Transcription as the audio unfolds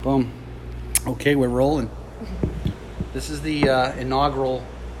Boom. Okay, we're rolling. This is the inaugural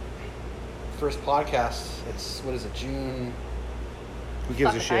first podcast. It's, what is it, June? Who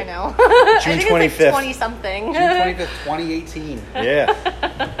gives a Fuck, shit? I know. June I think 25th. It's like 20-something. June 25th, 2018.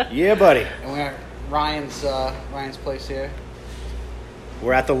 Yeah. Yeah, buddy. And we're at Ryan's place here.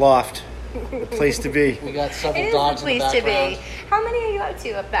 We're at the loft. The place to be. We got It several is dogs the in the place to background. be. How many are you up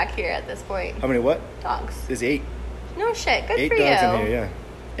to up back here at this point? How many what? Dogs. There's 8. No shit. Good 8 for dogs you. in here, yeah.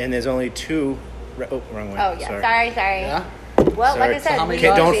 And there's only 2... Oh, wrong way. Oh, yeah. Sorry. Yeah? Well, Sorry. like I So said, how many we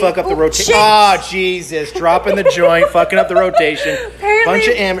dogs? Don't be- fuck up the Oh, rotation. shit. Oh, Jesus. Dropping the joint, fucking up the rotation. Apparently- Bunch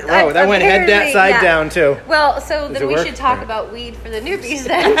of Oh, that went head apparently, side yeah. down, too. Well, so Does then it we work? should talk Alright. about weed for the newbies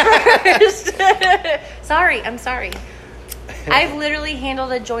then first. I'm sorry. I've literally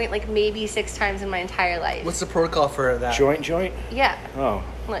handled a joint like maybe 6 times in my entire life. What's the protocol for that? Joint? Yeah. Oh.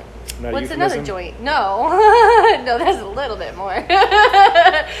 Like, Not a what's another euphemism? joint? No. No, that's a little bit more.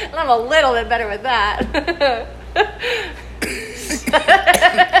 And I'm a little bit better with that.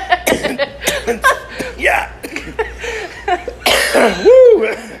 Yeah. Woo.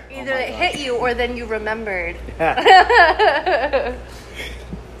 Either it hit you or then you remembered.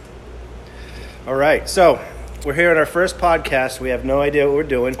 All right, so we're here on our first podcast. We have no idea what we're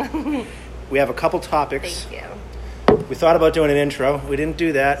doing. We have a couple topics. Thank you. We thought about doing an intro. We didn't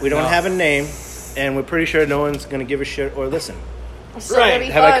do that. We don't No. have a name, and we're pretty sure no one's going to give a shit or listen. So Right. it'll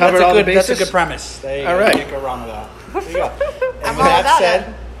be Have I fun. covered all the That's a bases? good premise. There you All go. right. Can't go wrong with that. There you go. And I'm with all that about said,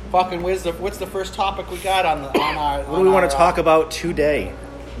 it. fucking what's the first topic we got on our? What do we want to talk about today,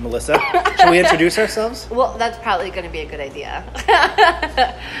 Melissa? Should we introduce ourselves? Well, that's probably going to be a good idea.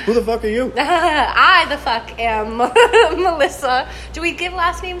 Who the fuck are you? I the fuck am Melissa. Do we give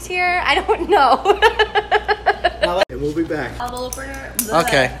last names here? I don't know. And we'll be back.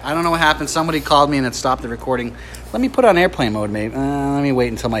 Okay, I don't know what happened. Somebody called me and it stopped the recording. Let me put it on airplane mode, maybe. Let me wait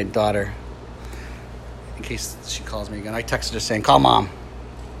until my daughter, in case she calls me again. I texted her saying, "Call mom."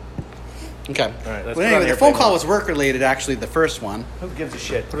 Okay. All right, let's Well, put it on anyway, the airplane phone call mode. was work related. Actually, the first one. Who gives a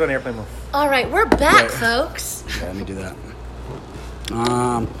shit? Put it on airplane mode. All right, we're back, Right. folks. Okay, let me do that.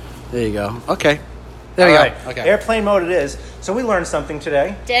 There you go. Okay. There All you right. go. Okay. Airplane mode it is. So we learned something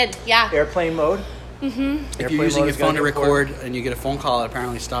today. Did, yeah. Airplane mode. If you're using your phone to record and you get a phone call, it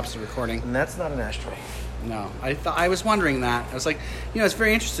apparently stops the recording. And that's not an ashtray. No, I was wondering that. I was like, it's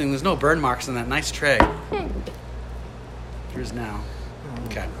very interesting. There's no burn marks on that nice tray. Here's now.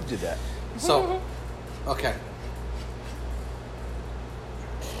 Okay. Who did that? So, okay.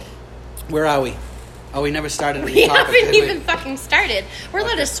 Where are we? Oh, we never started We the topic, haven't did we? even fucking started. We're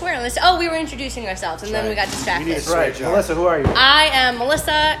allowed to swear on this. Oh, we were introducing ourselves, and then we got distracted. We need to Right. Sorry, John. Melissa, who are you? I am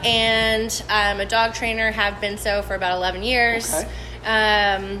Melissa, and I'm a dog trainer. Have been so for about 11 years. Okay.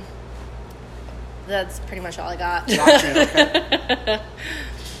 That's pretty much all I got. Doctrine, okay.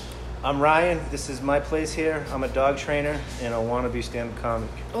 I'm Ryan. This is my place here. I'm a dog trainer and a wannabe stand-up comic.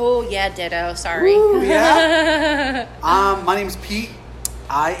 Oh yeah, ditto. Sorry. Ooh, yeah. My name's Pete.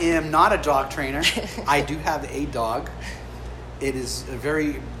 I am not a dog trainer. I do have a dog. It is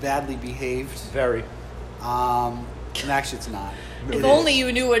very badly behaved. Very. And actually, it's not. If only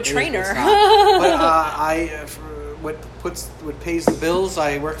you knew a trainer. It's not. But for what pays the bills,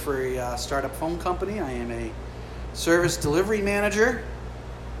 I work for a startup phone company. I am a service delivery manager,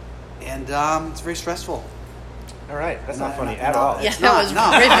 and it's very stressful. All right. That's not Not- funny not- at all. Yeah, It's that not, was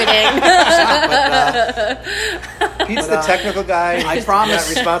no. riveting. Pete's the technical guy. I promise.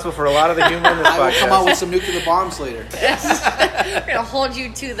 He's not responsible for a lot of the humor in this I will come out podcast. with some nuclear bombs later. We're gonna hold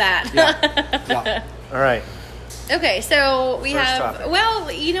you to that. Yeah. All right. Okay, so we First have. topic. Well,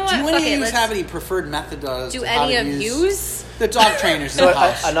 you know what? Do Fuck any it, of you let's have any preferred method as do to how any to of use yous? the dog trainers in So the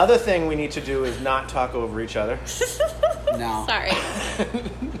house? another thing we need to do is not talk over each other. No. Sorry.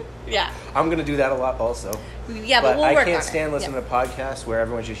 Yeah. I'm going to do that a lot also. Yeah, but we'll I work can't on stand it. listening to podcasts where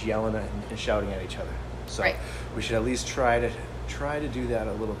everyone's just yelling and shouting at each other. So Right. we should at least try to do that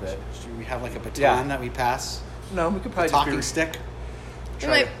a little bit. Do we have like a baton Yeah. that we pass? No, we could probably Talking just stick?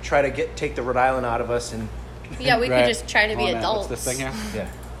 try to take the Rhode Island out of us and Yeah, we Right. could just try to be Oh, man, adults. What's this thing here? yeah,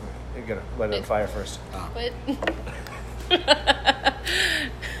 you gotta let it on fire first. But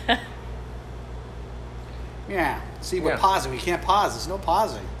Yeah. See, we're Yeah. pausing. We can't pause. There's no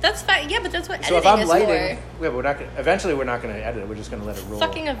pausing. that's fine. Yeah, but that's what So if editing I'm is lighting, for. yeah, but we're not gonna, eventually we're not going to edit it. We're just going to let it roll.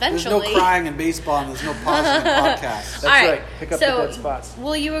 Fucking There's eventually. no crying in baseball and there's no pausing in podcasts. That's All right. right. Pick up so, the dead spots.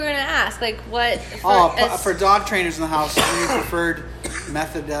 Well, you were gonna ask like what? For dog trainers in the house, any preferred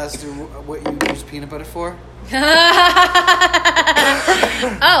method as to what you use peanut butter for? That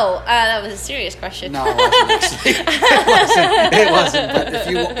was a serious question. No, it wasn't actually. It wasn't. But if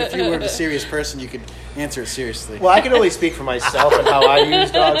you were a serious person, you could answer it seriously. Well, I can only speak for myself and how I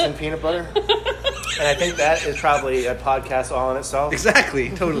use dogs and peanut butter. And I think that is probably a podcast all in itself. Exactly,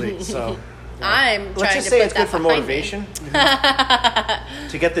 totally. So I'm let's trying just to say put it's that good for behind motivation.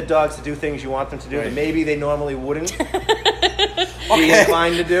 To get the dogs to do things you want them to do that maybe they normally wouldn't be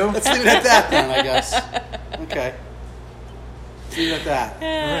inclined to do. Let's leave it at that then, I guess. Okay. Let's leave it at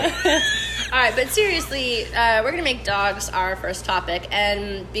that. All right, but seriously, we're going to make dogs our first topic.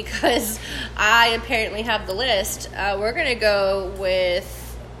 And because I apparently have the list, we're going to go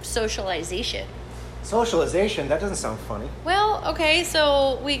with socialization. Socialization? That doesn't sound funny. Well, okay,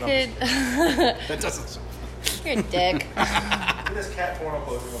 so we could... That doesn't sound... You're a dick. Look at this cat porno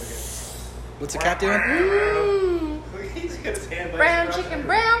pose we want to get. What's the cat doing? He's got his hand by Brown his chicken,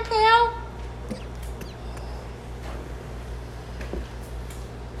 brown cow.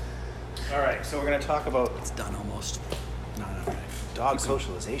 All right, so we're going to talk about It's done almost. No, right. dog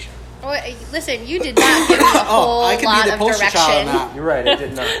socialization. Well, listen, you did not give me a whole I could lot be the of poster child on direction. that. You're right, I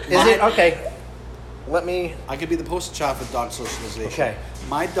did not. Is it? Okay. Let me... I could be the poster child for dog socialization. Okay.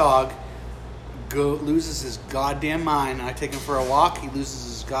 My dog loses his goddamn mind. I take him for a walk. He loses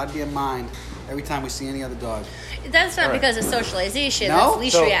his goddamn mind every time we see any other dog. That's not All right. because of socialization. No? That's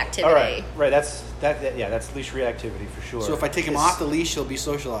leash reactivity. All right, that's leash reactivity for sure. So if I take him off the leash, he'll be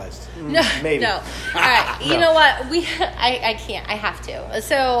socialized. No, Maybe. no. All right, you No. know what? I can't. I have to.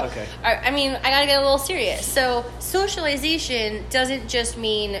 So, Okay. I mean, I gotta get a little serious. So, socialization doesn't just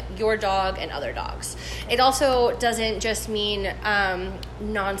mean your dog and other dogs. It also doesn't just mean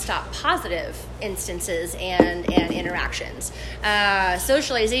nonstop positive instances and interactions.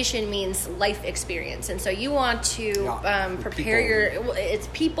 Socialization means life experience, and so you want to prepare People. it's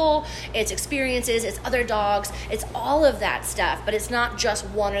people, it's experiences, it's other dogs, it's all of that stuff, but it's not just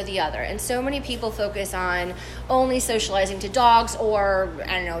one or the other. And so many people focus on only socializing to dogs or,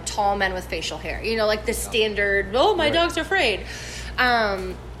 I don't know, tall men with facial hair. You know, like the standard, oh, my Right. dog's afraid.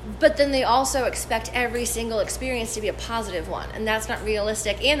 But then they also expect every single experience to be a positive one. And that's not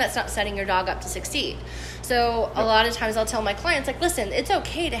realistic, and that's not setting your dog up to succeed. So a lot of times I'll tell my clients, like, listen, it's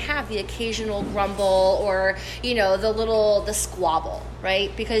okay to have the occasional grumble or, you know, the squabble,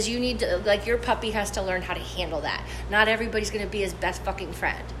 right? Because you need to, like, your puppy has to learn how to handle that. Not everybody's going to be his best fucking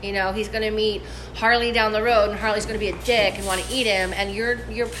friend. You know, he's going to meet Harley down the road and Harley's going to be a dick and want to eat him. And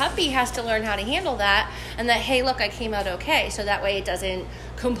your puppy has to learn how to handle that, and that, hey, look, I came out okay. So that way it doesn't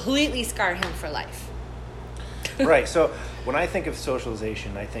completely scar him for life. Right. So when I think of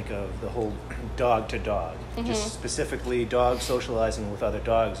socialization, I think of the whole dog to dog, just specifically dogs socializing with other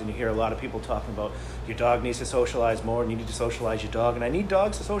dogs. And you hear a lot of people talking about your dog needs to socialize more, and you need to socialize your dog, and I need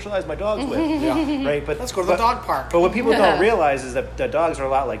dogs to socialize my dogs with. Yeah. Right. But Let's go to the dog park. But what people don't realize is that the dogs are a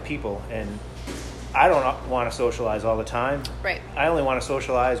lot like people, and I don't want to socialize all the time. Right. I only want to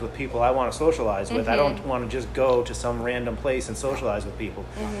socialize with people I want to socialize with. I don't want to just go to some random place and socialize with people.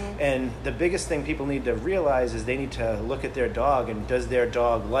 And the biggest thing people need to realize is they need to look at their dog, and does their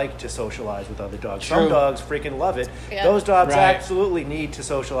dog like to socialize with other dogs? True. Some dogs freaking love it. Yeah. Those dogs Right. absolutely need to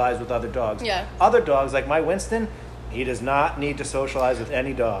socialize with other dogs. Yeah. Other dogs, like my Winston, he does not need to socialize with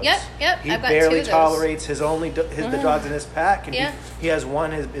any dogs. Yep, He I've got two barely of those. tolerates the dogs in his pack, and Yeah. he has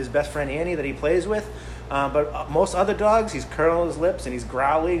one, his best friend Annie, that he plays with. But most other dogs, he's curling his lips and he's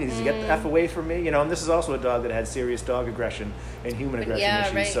growling. He's get the F away from me, you know. And this is also a dog that had serious dog aggression and human aggression Yeah,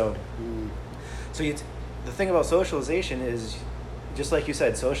 issues. right. So the thing about socialization is, just like you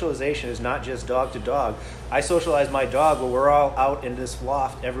said, socialization is not just dog to dog. I socialize my dog when we're all out in this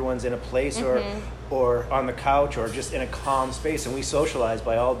loft. Everyone's in a place or on the couch or just in a calm space, and we socialize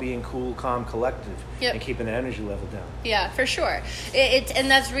by all being cool, calm, collective, Yep. and keeping the energy level down. Yeah, for sure. And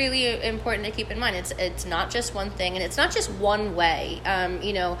that's really important to keep in mind. It's not just one thing, and it's not just one way.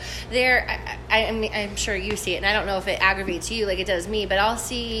 You know, I mean, I'm sure you see it, and I don't know if it aggravates you like it does me, but I'll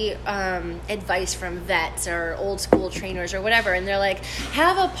see advice from vets or old school trainers or whatever, and they're like,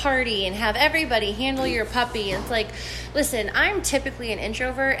 have a party and have everybody handle your puppy. And it's like, listen, I'm typically an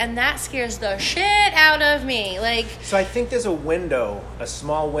introvert, and that scares the shit out of me. Like, So I think there's a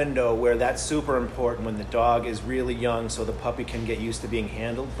small window where that's super important when the dog is really young, so the puppy can get used to being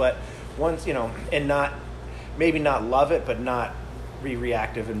handled. But once, you know, and maybe not love it, but not be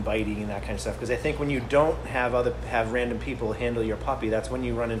reactive and biting and that kind of stuff. Because I think when you don't have random people handle your puppy, that's when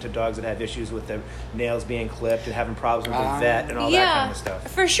you run into dogs that have issues with their nails being clipped and having problems with the vet and all that kind of stuff.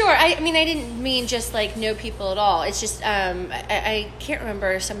 For sure. I mean, I didn't mean just like no people at all. It's just I can't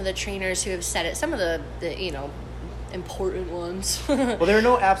remember some of the trainers who have said it. Some of the you know, important ones. Well, there are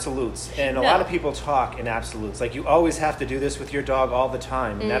no absolutes, and a No. lot of people talk in absolutes. Like, you always have to do this with your dog all the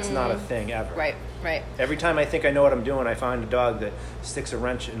time, and that's not a thing ever. Right. Every time I think I know what I'm doing, I find a dog that sticks a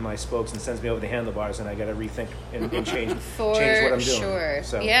wrench in my spokes and sends me over the handlebars, and I got to rethink and change For change what I'm doing. sure.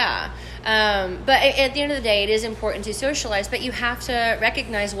 So. Yeah. But at the end of the day, it is important to socialize, but you have to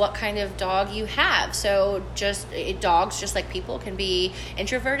recognize what kind of dog you have. So dogs, just like people, can be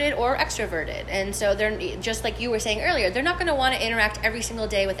introverted or extroverted. And so they're, just like you were saying earlier, they're not going to want to interact every single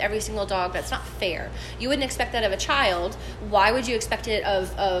day with every single dog. That's not fair. You wouldn't expect that of a child. Why would you expect it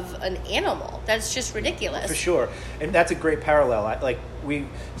of an animal? That's just ridiculous. For sure, and that's a great parallel. We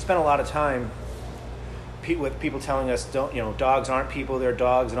spent a lot of time with people telling us, dogs aren't people, they're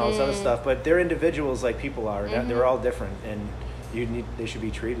dogs, and all this other stuff. But they're individuals like people are. And they're all different, and they should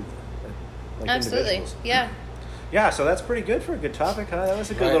be treated like Absolutely. individuals. Yeah. Yeah, so that's pretty good for a good topic, huh? That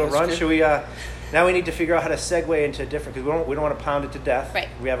was a good Right, little that's run. good. Should we? Now we need to figure out how to segue into different, because we don't want to pound it to death. Right.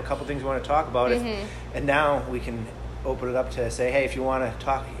 We have a couple things we want to talk about, and now we can open it up to say, hey, if you want to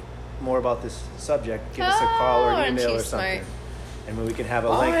talk more about this subject, give us a call or an aren't email you or something, smart? and we can have a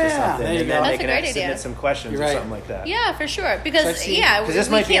Oh, link to yeah. something, There you and go. then That's they a can great submit idea. some questions You're or right. something like that. Yeah, for sure. So I've Because seen- Because this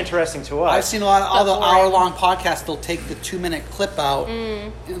we might be can't- interesting to us. I've seen a lot of But other boring. hour-long podcasts. They'll take the 2-minute clip out,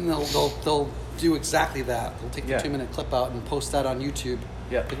 and they'll do exactly that. They'll take the Yeah. 2-minute clip out and post that on YouTube.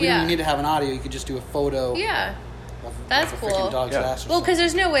 Yeah. Like, we Yeah. don't need to have an audio. You could just do a photo. Yeah. Of, That's of a cool. freaking dog's Yeah. ass or Well, something. because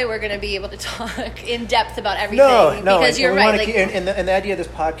there's no way we're going to be able to talk in depth about everything. No, Because you're we right. wanna Like, keep, and the idea of this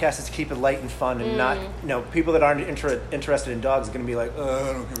podcast is to keep it light and fun, and not, people that aren't interested in dogs are going to be like,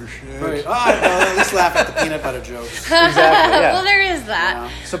 I don't give a shit. Right. At least laugh at the peanut butter jokes. Exactly. Yeah. well, there is that. Yeah.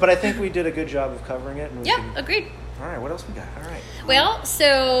 So, but I think we did a good job of covering it. And we Yeah, can- agreed. all right, what else we got? All right. Well,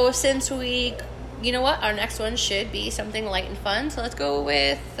 so since you know what, our next one should be something light and fun. So let's go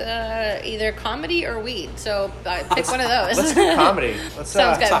with either comedy or weed. So pick one of those. Let's do comedy. Let's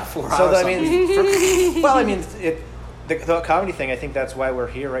Sounds good. Talk 4 So, hours. I mean, the comedy thing, I think that's why we're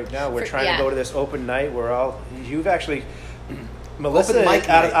here right now. We're trying yeah. to go to this open night. You've actually, Melissa, Open mic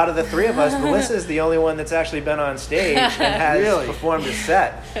night. out of the three of us, Melissa is the only one that's actually been on stage and has Really? performed a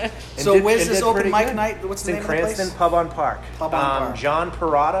set. And So where's and this did open pretty mic good. night? What's It's the in name of the place? Cranston Pub on Park. Pub on Park. John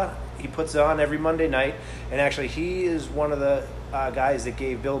Parada, he puts it on every Monday night, and actually he is one of the guys that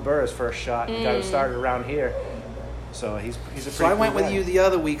gave Bill Burr his first shot. The guy who started around here. So he's a pretty So I went cool with guy. you the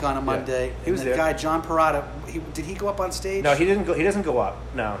other week on a Monday. He was and the there. guy, John Parada, did he go up on stage? No, he didn't go. He doesn't go up.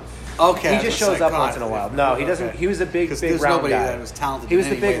 No. Okay. He just shows up once in a while. No, he doesn't. Okay. He was a big 'Cause big there's round nobody guy. that was talented He was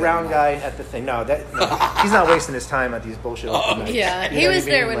in the any big way that round you guy at the thing. No, he's not wasting his time at these bullshit open nights. Yeah, You he know what was I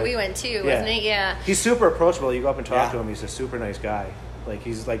there mean? when Like, we went too, wasn't he? Yeah. He's super approachable. You go up and talk Yeah. to him. He's a super nice guy. Like,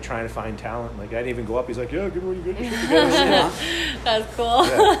 he's like trying to find talent. Like, I didn't even go up. He's like, yeah, good morning, good shit together. Yeah. That's cool.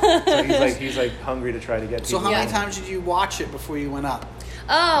 Yeah. So he's like hungry to try to get. So people. how many Yeah. times did you watch it before you went up?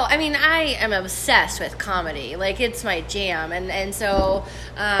 Oh, I mean, I am obsessed with comedy. Like, it's my jam. And so,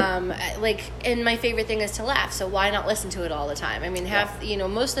 and my favorite thing is to laugh. So why not listen to it all the time? I mean,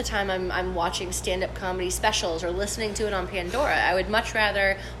 most of the time I'm watching stand-up comedy specials or listening to it on Pandora. I would much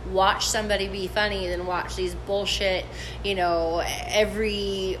rather watch somebody be funny than watch these bullshit,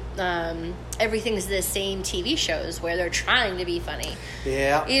 everything's the same TV shows where they're trying to be funny.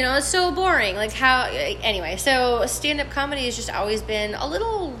 Yeah. It's so boring. Like anyway, so stand-up comedy has just always been a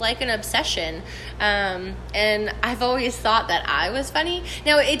little like an obsession. And I've always thought that I was funny.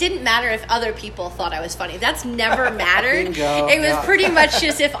 Now, it didn't matter if other people thought I was funny. That's never mattered. Bingo. It was Yeah. pretty much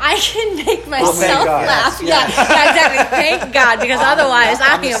just if I can make thank myself God. laugh. Yes, Yeah, exactly. Thank God, because otherwise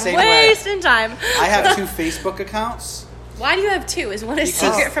I'm I the am same way. wasting time. I have 2 Facebook accounts. Why do you have 2? Is one a Because-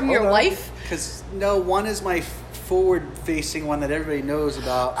 secret from your hold on. wife? Because, no, one is my forward-facing one that everybody knows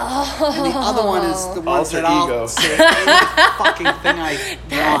about. And the other one is the ones Alter that ego. I'll say any fucking thing I want.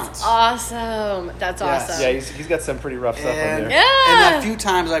 That's awesome. That's Yes. awesome. Yeah, he's got some pretty rough stuff on And, there. Yeah. and a few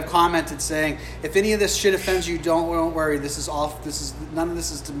times I've commented saying, if any of this shit offends you, don't worry. None of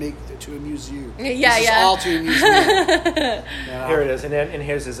this is to amuse you. Yeah, this yeah. is all to amuse me. Yeah. Here it is, and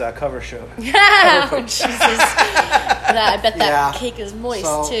here's his cover show. Oh, Jesus. I bet that Yeah. cake is moist,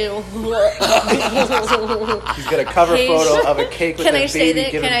 So- too. He's got a cover Hey, photo of a cake with Can a I say baby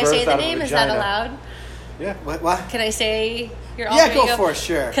the giving Can I birth say the out of a name? Is that vagina. allowed? Yeah. What? Can I say your Yeah, alter go ego? for it,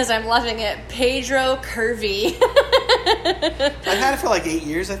 sure. Because I'm loving it. Pedro Curvy. I've had it for like 8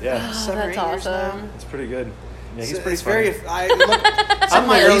 years, I think. Yeah. 7 or 8 That's years now. awesome. It's pretty good. Yeah, he's It's pretty very. funny. Some of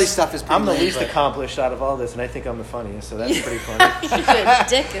my early stuff is pretty I'm the lame, least but- accomplished out of all this, and I think I'm the funniest, so that's pretty funny. You're a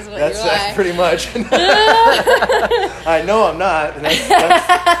dick is what That's you are. pretty much. I know I'm not. And that's,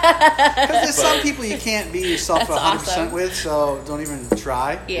 Because there's some people you can't be yourself That's 100% awesome. with, so don't even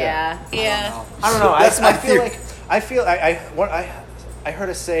try. Yeah, yeah. I don't know. I don't know. That's my I feel theory. like I feel I heard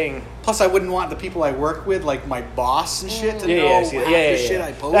a saying. Plus, I wouldn't want the people I work with, like my boss and shit, to know Yeah, half yeah. the shit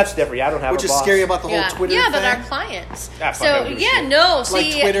I post. That's different. I don't have which a is boss. scary about the whole Twitter yeah, thing. but our clients. Ah, fuck, I So don't give a yeah, shit. no, Like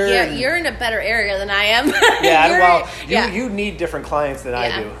see, Twitter yeah, and- you're in a better area than I am. Yeah, You're- you need different clients than I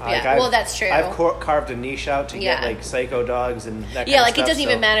Yeah, do. yeah. Well, that's true. I've carved a niche out to get Yeah. like psycho dogs and that kind Yeah, of like stuff. it doesn't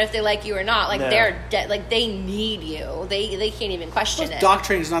even matter if they like you or not. Like No. they're like they need you. They can't even question Plus, it. dog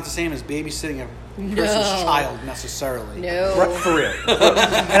training is not the same as babysitting a person's child necessarily. No. Right, for real.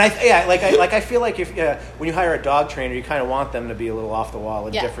 And I feel like if when you hire a dog trainer, you kind of want them to be a little off the wall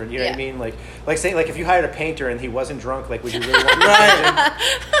and Yeah, different. You know what I yeah. mean? Like say if you hired a painter and he wasn't drunk, like would you really want him Right. painting?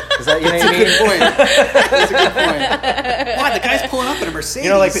 Is that you know That's what a I mean? good point. That's a good point. Why the guy's pulling up in a Mercedes?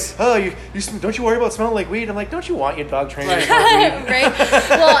 You know, like don't you worry about smelling like weed? I'm like, don't you want your dog trainer to smoke weed? Right.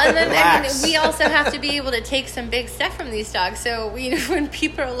 Well, and then Relax. we also have to be able to take some big stuff from these dogs. So when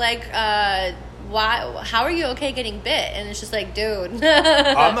people are like, "Why? How are you okay getting bit?" and it's just like, dude,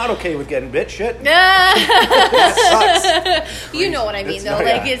 I'm not okay with getting bit. Shit. that sucks. you know what I mean, It's though. not-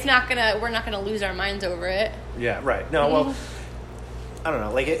 Like yeah. we're not gonna lose our minds over it. Yeah, right. No, well, I don't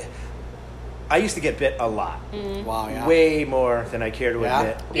know. Like I used to get bit a lot. Wow, yeah. Way more than I care to Yeah?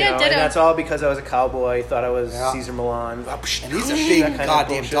 admit. You Yeah, know, ditto. and that's all because I was a cowboy, thought I was Yeah. Caesar Milan. And these are That big kind of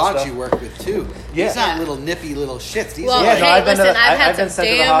goddamn bullshit dogs stuff. you work with too. Yeah. These aren't Yeah. little nippy little shits. These Well, are Yeah, hey, no, I've been to listen, the- I've had I've been some sent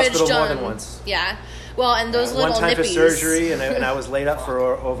to the damage hospital more done. than once. Yeah. Well, and those little One time for nippies. surgery, and I was laid up for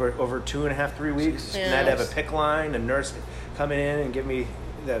over 2.5, 3 weeks. Yeah. And I had to have a PICC line, a nurse coming in and give me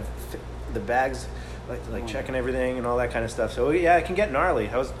the bags, like checking everything and all that kind of stuff. So yeah, it can get gnarly.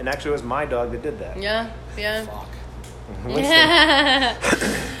 And actually, it was my dog that did that. Yeah. Yeah. fuck. Yeah.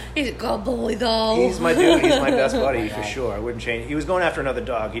 He's a good boy, though. He's my dude. He's my best buddy for sure. I wouldn't change. He was going after another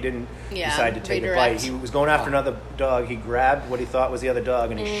dog. He didn't Yeah, decide to take a redirect. bite. He was going after another dog. He grabbed what he thought was the other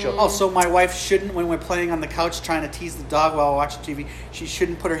dog and he shook. Oh, so my wife shouldn't, when we're playing on the couch trying to tease the dog while we're watching TV, she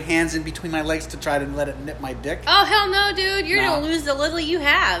shouldn't put her hands in between my legs to try to let it nip my dick? Oh, hell no, dude. You're No. going to lose the little you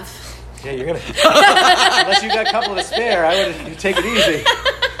have. Yeah, you're gonna. Unless you got a couple to spare, I would take it easy.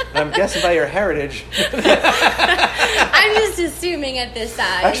 And I'm guessing by your heritage. I'm just assuming at this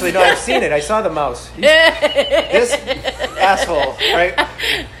size. Actually, no, I've seen it. I saw the mouse. This asshole, right?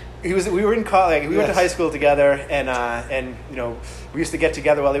 We were in college. We went to Yes. high school together, and you know, we used to get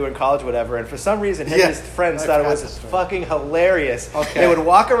together while they were in college, or whatever. And for some reason, him and Yes. his friends I thought it forgot was this story. fucking hilarious. Okay. They would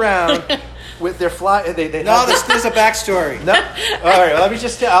walk around with their fly. They No, had there's a backstory. No. All right. Let me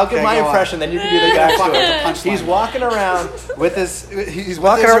just. I'll give Okay, my go on. impression. Then you can do the Fuck, it's a backstory. punchline. He's walking around with his. He's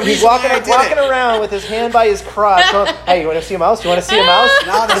walking. there's a He's reason walking. why I did Walking it. around with his hand by his crotch. Going, hey, you want to see a mouse? You want to see a mouse?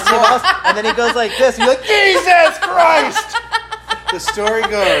 No, Want to see a mouse? And then he goes like this. You're like, Jesus Christ! the story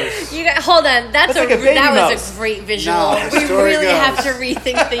goes. You got, hold on. That's like a baby that was mouse. a great visual. No, the we story really goes. have to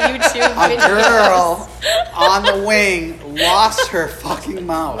rethink the YouTube A video. girl on the wing lost her fucking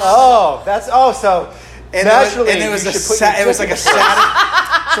mouse. Oh, that's so. And naturally, it was you a should put sa- your it was dick like a in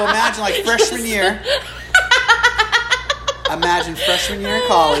Saturday. So imagine like freshman year. Imagine freshman year in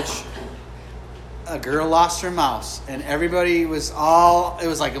college. A girl lost her mouse, and everybody was all. It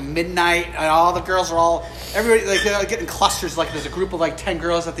was like a midnight, and all the girls were all. Everybody like they were getting clusters. Like there's a group of like 10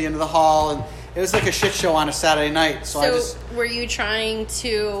 girls at the end of the hall, and it was like a shit show on a Saturday night. So I So, just. were you trying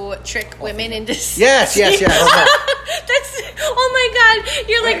to trick women into? Yes. That's. Oh my God!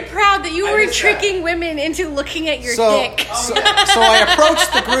 You're like proud that you I were missed that. tricking women into looking at your So, dick. so I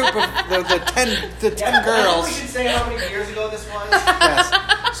approached the group of the 10 girls. We should say how many years ago this was.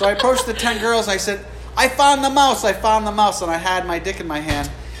 Yes. So I approached the 10 girls. I said, I found the mouse. And I had my dick in my hand,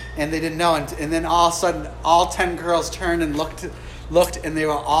 and they didn't know. And then all of a sudden, all 10 girls turned and looked, and they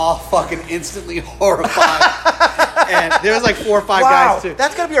were all fucking instantly horrified. And there was like 4 or 5 Wow, guys too.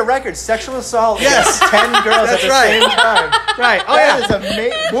 that's gonna be a record. Sexual assault. Yes. 10 girls That's at the right. same time. Right. Oh That yeah. is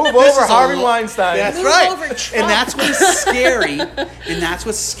amazing. Move This over is a Harvey lo- Weinstein. That's Move right. over Trump. And that's what's scary. And that's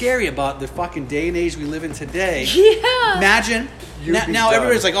what's scary about the fucking day and age we live in today. Yeah. Imagine. You'd be Now done.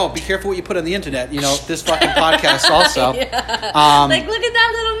 everybody's like, oh, be careful what you put on the internet. You know, this fucking podcast also. Like, look at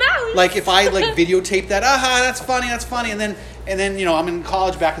that little mouse. Like if I like videotape that, that's funny, and then you know I'm in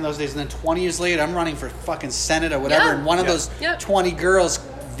college back in those days, and then 20 years later I'm running for fucking Senate or whatever, Yeah. and one of those Yep. 20 girls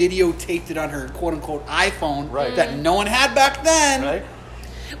videotaped it on her quote unquote iPhone Right. that no one had back then. Right?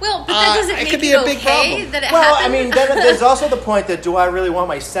 Well, but that doesn't it make could be it a big okay problem. that it Well, happened. I mean, then there's also the point that do I really want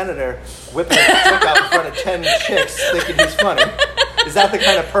my senator whipping his dick out in front of 10 chicks thinking he's funny? Is Is that the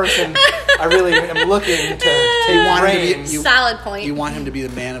kind of person I really am looking to take reins? Solid point. You want him to be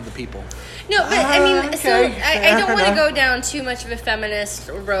the man of the people. No, but I mean, so okay, I don't want to fair go down too much of a feminist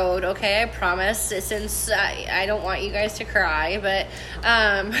road, okay? I promise, since I don't want you guys to cry, but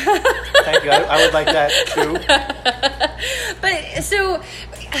Thank you. I would like that too. but so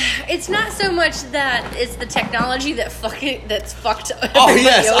it's not so much that it's the technology that's fucked. Oh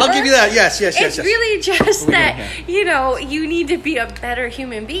yes, over. I'll give you that. Yes. It's really just we that going you need to be a better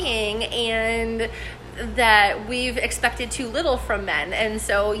human being, and that we've expected too little from men, and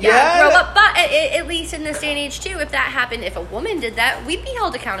so grow up. But at least in this day and age too, if that happened, if a woman did that, we'd be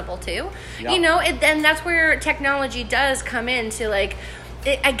held accountable too. Yeah. And that's where technology does come in to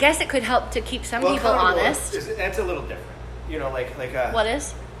I guess it could help to keep some people honest. That's a little different. What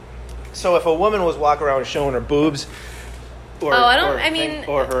is? So if a woman was walking around showing her boobs, or Oh, I don't- or I mean-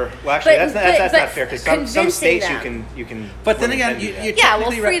 or her. Well, actually, but- that's but not fair because some convincing states them. you can. But then women again, can do you that. Yeah, well,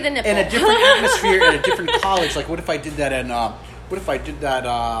 technically free the nipple. in a different atmosphere, in a different college. Like, what if I did that in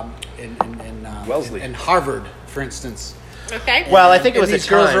Wellesley. in Harvard, for instance? Okay. Well, I think it And was these a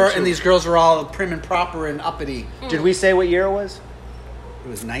girls time, are too. and these girls are all prim and proper and uppity. Did we say what year it was? It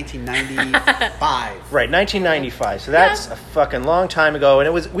was 1995. Right, 1995. So that's a fucking long time ago, and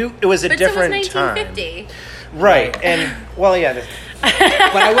it was a but so was different time. 1950. Right, and well, yeah. But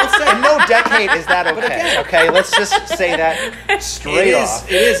I will say, No decade is that okay. Okay, let's just say that straight off.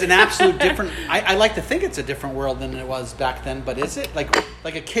 It is an absolute different. I like to think it's a different world than it was back then. But is it like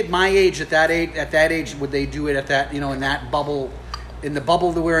a kid my age at that age? At that age, would they do it at that in that bubble, in the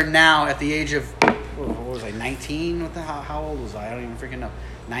bubble that we're in now? At the age of what was I 19? How old was I? I don't even freaking know.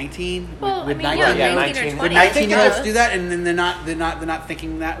 19? Well, Would I mean, 19 yeah, 19 19 or would 20. 19-year-olds do that? And then they're not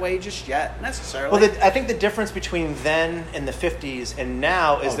thinking that way just yet necessarily. Well, I think the difference between then and the 50s and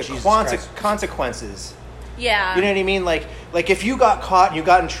now is Oh, the Jesus Christ. consequences. Yeah. You know what I mean? Like if you got caught and you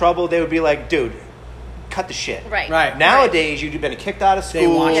got in trouble, they would be like, dude, cut the shit. Right. Right. Nowadays, you'd been kicked out of school. They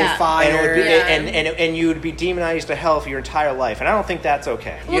want you Yeah. fired. And, it would be, Yeah. and you would be demonized to hell for your entire life. And I don't think that's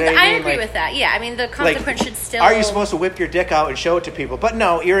okay. You Well, know what I mean? agree Like- with that. Yeah, I mean, the consequence should still. Are you supposed to whip your dick out and show it to people? But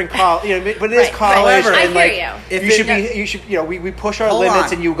no, you're in college. But it is Right, college. right. I and hear like, you. If you should it- be. You should. We push our Hold limits,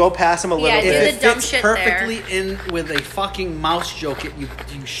 on. and you go past them a little Yeah, do bit. If the it dumb fits shit there. perfectly in with a fucking mouse joke, you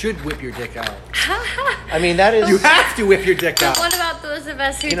should whip your dick out. I mean, that is. You have to whip your dick out. What about those of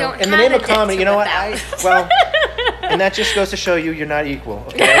us who You know, don't in the have name a of dick comedy, to you know whip what? out? And that just goes to show you're not equal.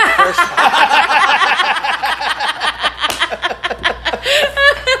 Okay. First,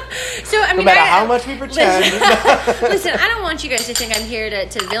 So, I mean, no matter how much we pretend. Listen, I don't want you guys to think I'm here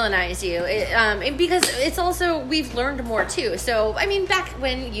to villainize you, because it's also we've learned more too. So, I mean, back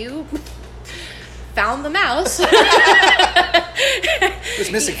when you found the mouse, It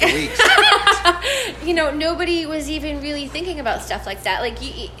was missing for weeks. nobody was even really thinking about stuff like that. Like,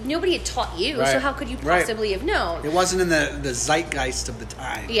 nobody had taught you, so Right. how could you Right. possibly have known? It wasn't in the zeitgeist of the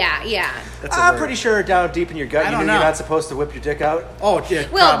time. Yeah. That's a I'm word. pretty sure down deep in your gut, I you don't know you're know. not supposed to whip your dick out. Oh, yeah,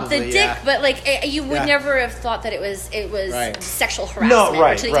 Well, probably, the dick, yeah. but you would Yeah. never have thought that it was Right. sexual harassment.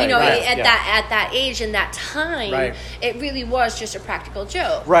 right, or right, right, at yeah. that age and that time, Right. it really was just a practical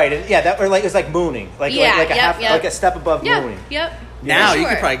joke. Right, and yeah, it's like mooning, like Yeah, like a yep, half, yep. like a step above Yeah, mooning. yep. Now For you sure.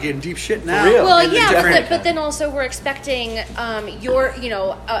 could probably get in deep shit now. real. Well, In the yeah, different- but then also we're expecting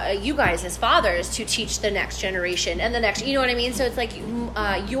you guys as fathers to teach the next generation and the next. You know what I mean? So it's like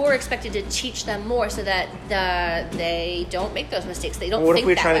you're expected to teach them more so that they don't make those mistakes. They don't. Well, what if think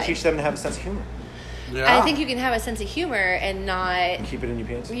we're that trying way. to teach them to have a sense of humor? Yeah. I think you can have a sense of humor and not. Keep it in your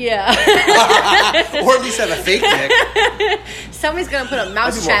pants. Yeah. or at least have a fake dick. Somebody's gonna put a That'd be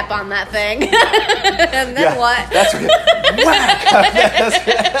mousetrap more- on that thing, and then Yeah, what? That's whack.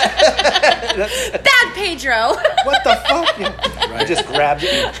 Bad Pedro. What the fuck? Yeah. I just grabbed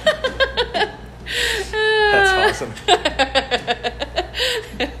it. That's awesome.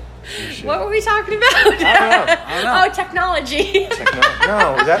 What were we talking about? I don't know. I don't know. Oh, technology.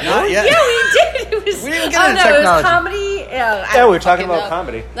 No, is that Not yet. Yeah, we did. It was, We didn't get into It was technology. comedy. Yeah, we were talking about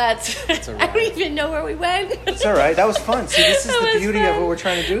comedy. That's. all I don't right. even know where we went. It's all right. That was fun. See, this is That the was beauty fun. of what we're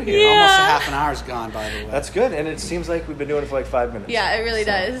trying to do here. Yeah. Almost a half an hour's gone, by the way. That's good, and it seems like we've been doing it for like 5 minutes. Yeah, it really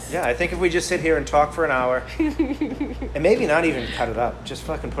does. Yeah, I think if we just sit here and talk for an hour, and maybe not even cut it up, just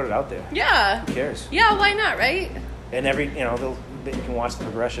fucking put it out there. Yeah. Who cares? Yeah. Why not? Right. And you can watch the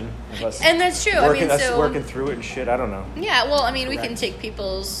progression of us. And that's true. Working, I mean, us working through it and shit. I don't know. Yeah. Well, I mean, we can Correct. take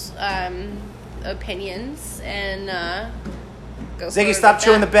people's opinions and go. Ziggy, forward stop with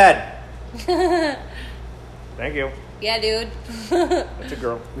chewing the that. bed. Thank you. Yeah, dude. That's a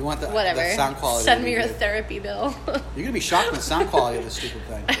girl. We want the Whatever. the sound quality. Send to me be your good. therapy bill. You're gonna be shocked with the sound quality of this stupid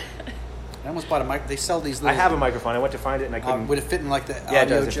thing. I almost bought a mic. They sell these. I Little, have a microphone. I went to find it and I couldn't. would it fit in like the Yeah, it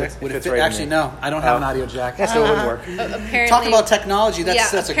audio does. It jack? fits- Would it it fits fit? right in Actually, there. no. I don't have an audio jack. Yeah, so it wouldn't work. Apparently, Talk about technology.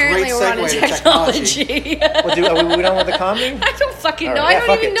 That's a great apparently we're on segue a to technology. technology. Well, are we done with the comedy? I don't fucking All know. right, I yeah, don't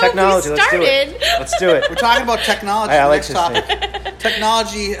fuck even it. know Technology. if we Let's do started. it. Let's do it. We're talking about technology. I like Next this topic. thing.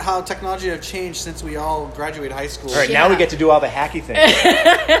 Technology. How technology have changed since we all graduated high school. All right, Yeah. now we get to do all the hacky things.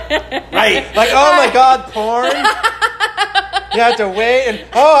 Right. Like, oh my God, porn. You have to wait and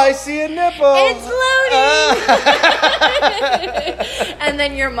I see a nipple. It's loading. And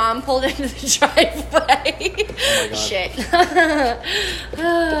then your mom pulled into the driveway. Oh my God. Shit.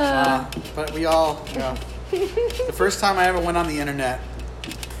 But we all. Yeah. The first time I ever went on the internet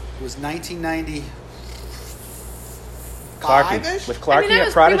was 1990. Clarky. With Clarky I mean, that at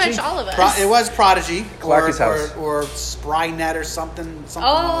was Prodigy. pretty much all of us. It was Prodigy, Clarky's house. or Sprynet or something.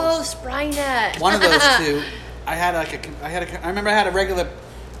 Oh, was. Sprynet. One of those two. I remember I had a regular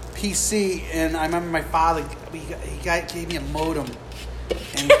PC, and I remember my father gave me a modem,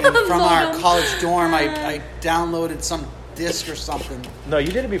 and from our college dorm, I downloaded some disc or something. No,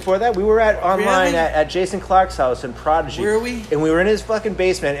 you did it before that. We were online Really? at Jason Clark's house in Prodigy. Were we? And we were in his fucking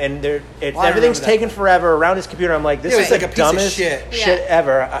basement, and I everything's remember that. taking forever around his computer. I'm like, this It is was like the a piece of dumbest shit. Yeah.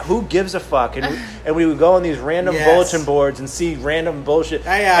 ever. Who gives a fuck? And we would go on these random Yes. bulletin boards and see random bullshit.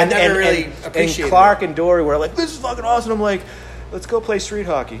 I never really appreciated And Clark and Dory were like, this is fucking awesome. I'm like, let's go play street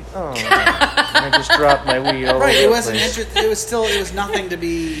hockey. Oh, and I just dropped my weed all Right, over it the wasn't place. it was nothing to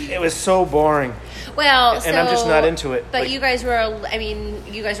be. It was so boring. Well, And I'm just not into it. But Like- you guys were a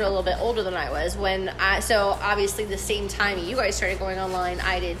little bit older than I was so obviously the same time you guys started going online,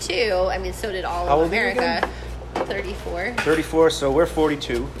 I did too. I mean, so did all How of old are you America. 34. 34, so we're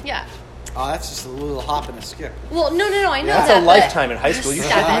 42. Yeah. Oh, that's just a little hop and a skip. Well, no, I know That's that. a but- lifetime in high school. You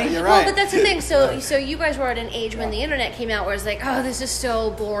Stop should it. be. You're Well, right. but that's the thing. So you guys were at an age when the internet came out, where it's like, oh, this is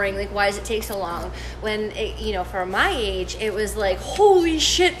so boring. Like, why does it take so long? When for my age, it was like, holy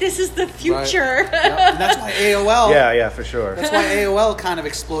shit, this is the future. Right. Yep. And that's why AOL. Yeah, for sure. That's why AOL kind of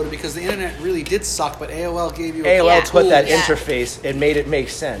exploded, because the internet really did suck, but AOL gave you AOL Yeah. put that Yeah. interface and made it make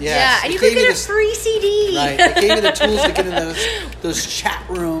sense. Yeah. Yeah, Yes, and it you could gave you get a this- free CD. Right. They gave you the tools to get in those chat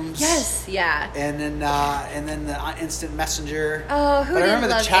rooms. Yes, yeah. And then the instant messenger. Oh, who But I didn't remember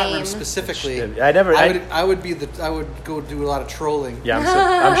the love chat AIM? room specifically. I never- I would go do a lot of trolling. Yeah,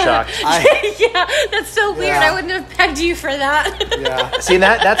 I'm shocked. Yeah, that's so weird. Yeah. I wouldn't have pegged you for that. Yeah. See,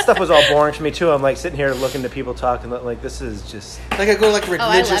 that stuff was all boring to me too. I'm like sitting here looking to people talking like this is just Like I go like I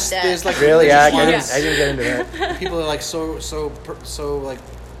religious. loved it. There's like really. Yeah, religious I ones. didn't get into that. People are like so like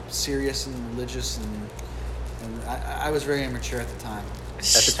serious and religious, and I was very immature at the time. At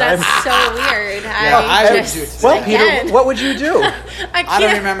the time. That's so weird. I would just, do it today. Well, again, Peter, what would you do? I I don't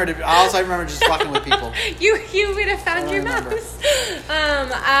can't. remember. I remember just fucking with people. You would have found I your don't remember. mouse.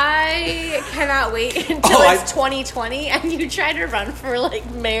 I cannot wait until Oh, it's 2020 and you try to run for like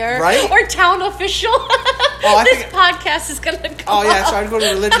mayor Right? or town official. I This think- podcast is gonna go. Oh yeah, so I'd go to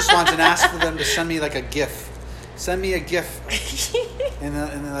religious ones and ask for them to send me like a GIF. Send me a GIF, and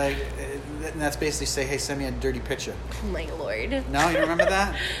then like, and that's basically say, hey, send me a dirty picture. Oh my lord. No, you remember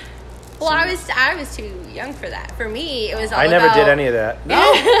that? Well, I was too young for that. For me, it was all I never about, did any of that.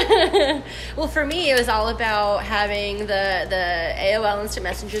 No. Well, for me, it was all about having the AOL Instant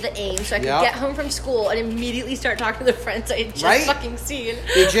Messenger, the AIM, so I could Yep. get home from school and immediately start talking to the friends I had just Right? fucking seen.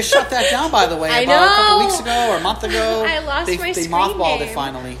 They just shut that down, by the way, I about a couple know. weeks ago or a month ago. I lost they, my They screen mothballed name. it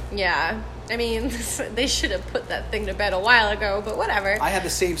finally. Yeah. I mean, they should have put that thing to bed a while ago, but whatever. I had the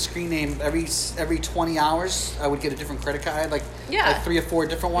same screen name every 20 hours. I would get a different credit card. I had like 3 or 4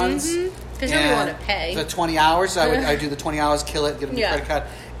 different ones. Because nobody wanted to pay. The 20 hours, I'd do the 20 hours, kill it, get a new Yeah. credit card,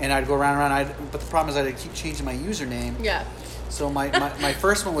 and I'd go around. But the problem is I'd keep changing my username. Yeah. So my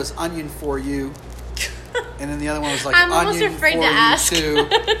first one was Onion for You, and then the other one was like I'm almost Onion afraid for to You ask. too.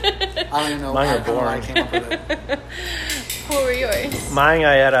 I don't even know. Mine I are don't know why I boring. came up with it. What were yours? Mine,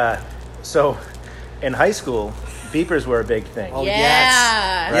 I had so in high school, beepers were a big thing. Oh Yeah.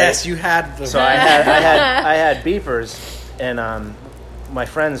 yes, Right. yes, you had. The, So I had beepers, and my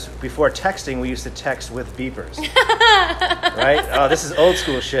friends before texting, we used to text with beepers. Right? Oh, this is old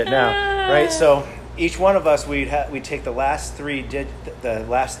school shit now. Right? So each one of us, we'd take the last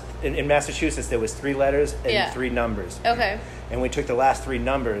in Massachusetts there was 3 letters and Yeah. 3 numbers. Okay. And we took the last 3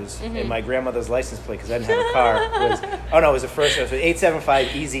 numbers, and my grandmother's license plate, because I didn't have a car, it was the first, it was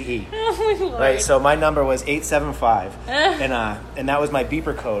 875 Easy E. Oh my lord. Right, so my number was 875, and that was my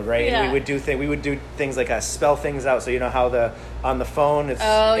beeper code, right? Yeah. And we would do things like spell things out. So you know how on the phone it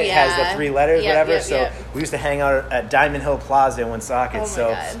has yeah. the 3 letters, Yep, whatever. yep, so yep. we used to hang out at Diamond Hill Plaza in Woonsocket. Oh my so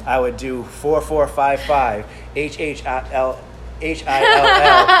God. I would do 4455 HHL HILL,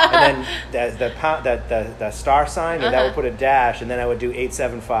 and then the star sign, and that would put a dash, and then I would do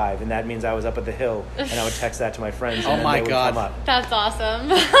 875, and that means I was up at the hill, and I would text that to my friends. And Oh then my they would God. come up. That's awesome.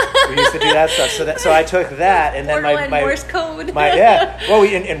 We used to do that stuff. So I took that, and then Portal and my Morse code. Well,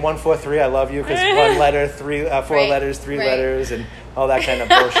 we in 143, I love you, because one letter, four Right, letters, three right. letters, and all that kind of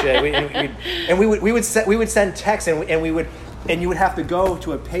bullshit. We would send texts, and you would have to go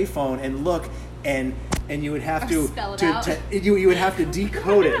to a payphone and look, and you would have to Spell it out. you would have to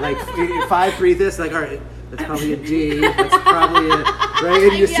decode it, like 5-3 this, like, all right, that's probably a D, that's probably a right,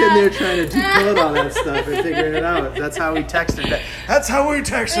 and you're sitting there trying to decode all that stuff and figuring it out. That's how we texted. That's how we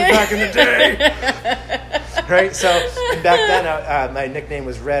texted back in the day. Right, so back then my nickname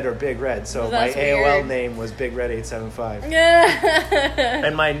was Red or Big Red, so That's my AOL weird. name was Big Red 875,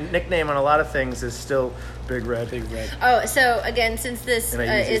 and my nickname on a lot of things is still Big Red. Big Red. Oh, so again, since this And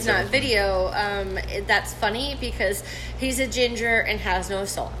I use is not 875. video, that's funny because he's a ginger and has no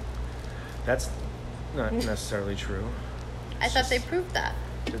soul. That's not necessarily true. I thought they proved that.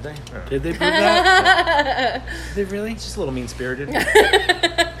 Did they? Oh. Did they prove that? Did they really? It's just a little mean-spirited.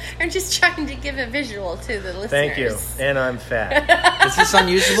 I'm just trying to give a visual to the listeners. Thank you. And I'm fat. Is this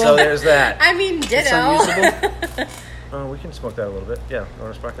unusable? So there's that. I mean, It's ditto. unusable. Oh, we can smoke that a little bit. Yeah,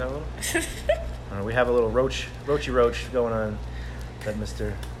 want to smoke that a little? We have a little roachy roach going on that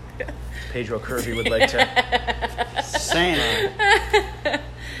Mr. Pedro Kirby would like to. Saying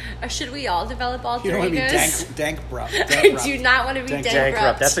Or should we all develop alter you don't want to be egos? dank bruh. I do not want to be Dank-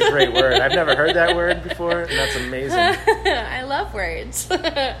 Bankrupt. That's a great word. I've never heard that word before, and that's amazing. I love words.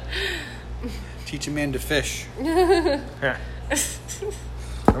 Teach a man to fish. I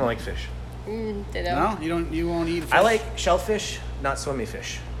don't like fish. Ditto. No, you don't. You won't eat fish. I like shellfish, not swimmy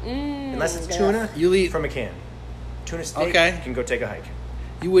fish. Unless it's tuna You'll eat. from a can. Tuna steak, Okay. you can go take a hike.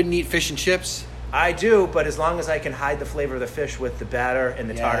 You wouldn't eat fish and chips. I do, but as long as I can hide the flavor of the fish with the batter and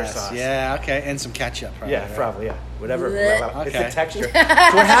the tartar Yes, sauce. Yeah. Okay. And some ketchup. Probably, Yeah, right? probably, yeah. Whatever. Blech. It's Okay. the texture. So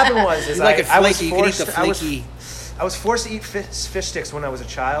what happened was You like it I was flaky. You can eat forced the flaky. I was forced to eat fish sticks when I was a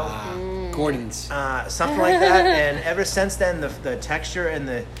child. Gordon's. Something like that, and ever since then the texture and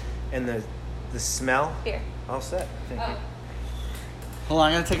the smell. Here. All set. Thank you. Hold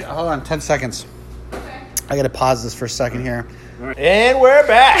on. Hold on. 10 seconds. I gotta pause this for a second here. And we're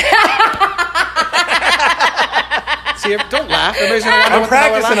back. See, don't laugh. Everybody's gonna wonder I'm what the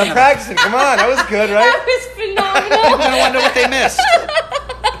hell we're practicing. laughing I'm about. practicing. Come on, that was good, right? That was phenomenal. People are gonna wonder what they missed.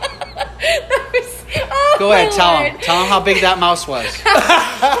 That was, oh Go ahead. my Tell Lord. them. Tell them how big that mouse was.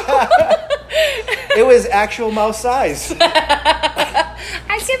 It was actual mouse size.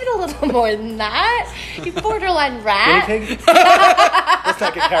 I'd give it a little more than that. You borderline Guinea rat. pig. Let's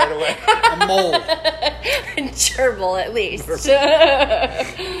not get carried away. A mole. Gerbil, at least.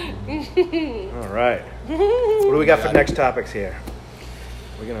 All right. What do we got for next topics here?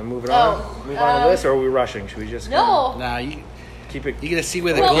 We're gonna move it on. Move on the list, or are we rushing? Should we just No. Nah, you keep it? gotta see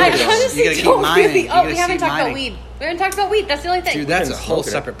where the Well, goal I is. honestly You gotta keep don't mining. really. You Oh, gotta we keep haven't talked about mining. weed. We haven't talked about weed. That's the only thing. Dude, that's a can whole smoke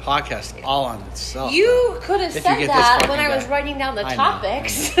it. separate podcast all on itself. You could have If you said get this that fucking when I was guy. writing down the I know.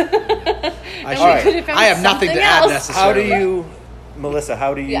 topics. I, we should- could have found I have nothing to something add else. necessarily. How do you, Melissa?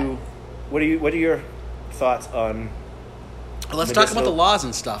 How do you? Yeah. What are your thoughts on Let's talk about the medicinal laws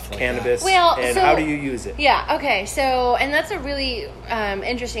and stuff like cannabis? Well, and so- how do you use it? Yeah, okay. So, and that's a really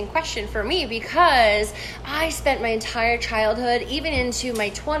interesting question for me because I spent my entire childhood, even into my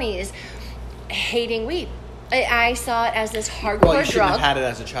 20s, hating weed. I saw it as this hardcore that. Well, you shouldn't drug. have had it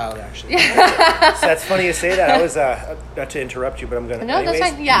as a child, actually. So that's funny you say that. I was not to interrupt you, but I'm gonna. No, anyways.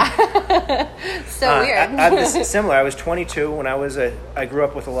 that's fine. Yeah. So weird. This is similar. I was 22 when I grew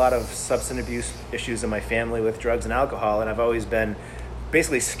up with a lot of substance abuse issues in my family with drugs and alcohol, and I've always been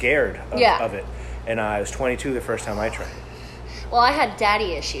basically scared of it. And I was 22 the first time I tried it. Well, I had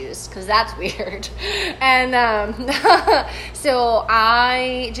daddy issues because that's weird. And so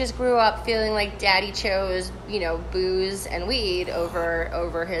I just grew up feeling like daddy chose, booze and weed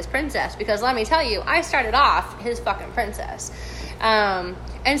over his princess. Because let me tell you, I started off his fucking princess.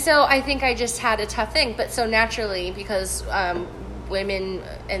 And so I think I just had a tough thing. But so naturally, because women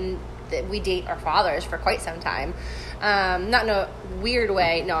and we date our fathers for quite some time. Not in a weird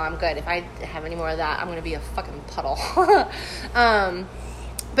way. No, I'm good. If I have any more of that, I'm going to be a fucking puddle.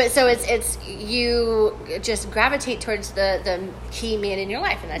 But so it's you just gravitate towards the key man in your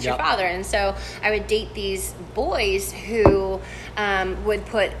life, and that's your father. And so I would date these boys who would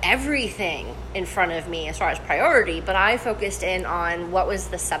put everything in front of me as far as priority, but I focused in on what was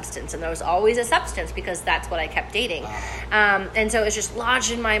the substance, and there was always a substance because that's what I kept dating. And so it was just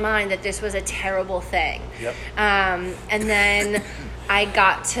lodged in my mind that this was a terrible thing. Yep. And then I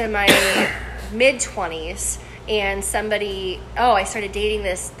got to my mid-20s, and I started dating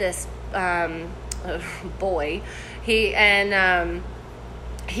this boy. He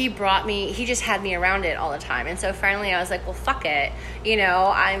just had me around it all the time. And so finally I was like, well, fuck it.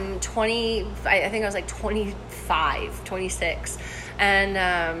 I'm 20, I think I was like 25, 26.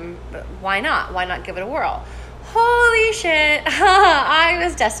 And why not? Why not give it a whirl? Holy shit, I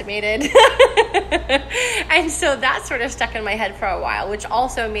was decimated. And so that sort of stuck in my head for a while, which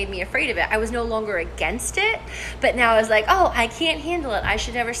also made me afraid of it. I was no longer against it, but now I was like, oh, I can't handle it. I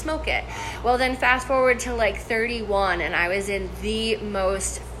should never smoke it. Well, then fast forward to like 31, and I was in the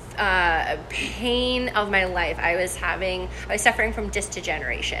most pain of my life. I was suffering from disc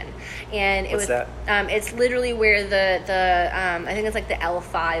degeneration, and What's that? It's literally where the I think it's like the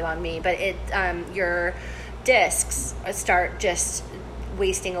L5 on me, but your discs start just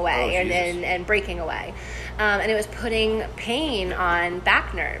wasting away and breaking away. And it was putting pain on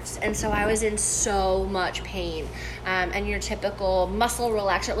back nerves. And so I was in so much pain. And your typical muscle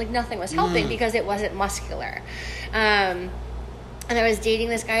relaxer, like nothing was helping because it wasn't muscular. And I was dating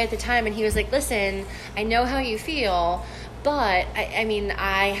this guy at the time, and he was like, listen, I know how you feel, but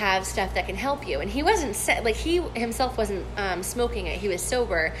I have stuff that can help you. And he wasn't he himself wasn't smoking it. He was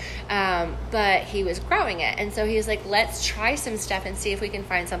sober, but he was growing it. And so he was like, let's try some stuff and see if we can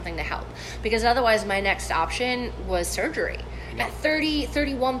find something to help. Because otherwise my next option was surgery. At 30,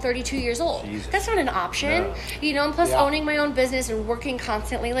 31, 32 years old. Jesus. That's not an option. No. And plus owning my own business and working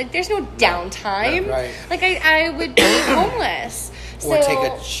constantly, like there's no downtime. Right. Like I would be homeless. Or take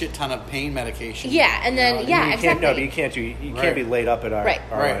a shit ton of pain medication. Yeah, and then exactly. You can't be laid up at our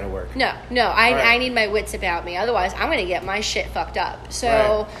line of work. No, I need my wits about me. Otherwise, I'm going to get my shit fucked up.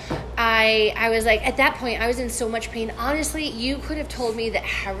 So I was like, at that point, I was in so much pain. Honestly, you could have told me that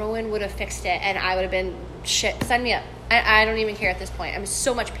heroin would have fixed it, and I would have been, shit, sign me up. I don't even care at this point. I'm in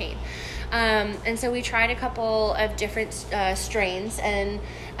so much pain. And so we tried a couple of different strains, and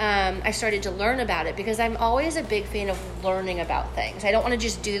I started to learn about it because I'm always a big fan of learning about things. I don't want to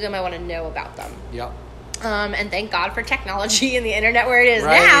just do them. I want to know about them. Yep. And thank God for technology and the internet where it is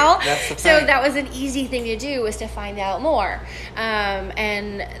right. now. That's the so thing. that was an easy thing to do, was to find out more.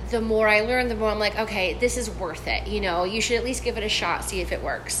 And the more I learned, the more I'm like, okay, this is worth it. You should at least give it a shot, see if it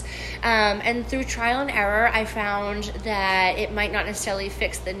works. And through trial and error, I found that it might not necessarily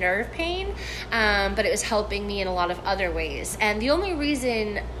fix the nerve pain, but it was helping me in a lot of other ways. And the only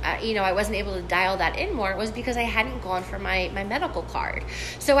reason, I wasn't able to dial that in more was because I hadn't gone for my medical card.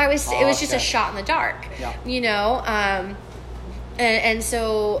 So it was just a shot in the dark. Yeah. And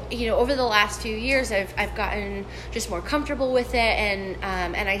so, over the last few years, I've gotten just more comfortable with it, and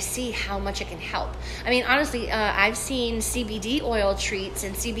I see how much it can help. Honestly, I've seen CBD oil treats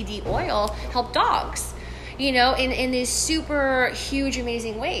and CBD oil help dogs, in these super huge,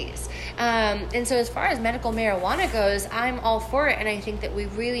 amazing ways. And so as far as medical marijuana goes, I'm all for it, and I think that we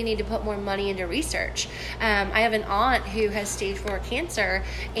really need to put more money into research. I have an aunt who has stage 4 cancer,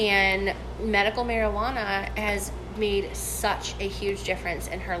 and medical marijuana has made such a huge difference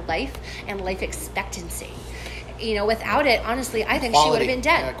in her life and life expectancy. Without it, honestly, I think she would have been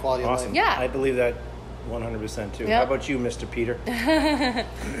dead. Yeah, quality Awesome. of life. Yeah. I believe that 100% too. Yep. How about you, Mr. Peter?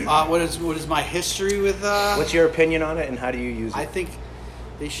 What is my history with? What's your opinion on it, and how do you use it? I think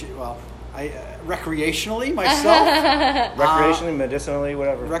they should. Well, recreationally myself. Recreationally, medicinally,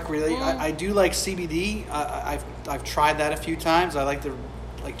 whatever. Recreationally, I do like CBD. I've tried that a few times. I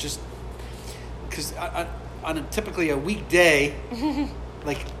like just because on typically a weekday,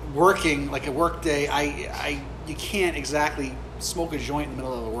 like working like a work day, you can't exactly smoke a joint in the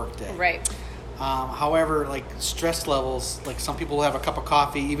middle of a work day. Right. However, like stress levels, like some people have a cup of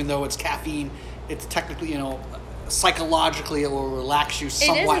coffee, even though it's caffeine, it's technically, psychologically it will relax you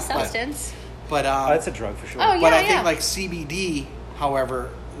somewhat. It is a substance. But it's a drug for sure. Oh, yeah, but I think like CBD, however,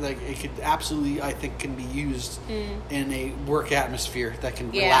 like it could absolutely, I think, can be used in a work atmosphere that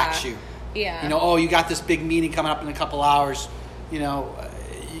can relax you. Yeah. You got this big meeting coming up in a couple hours,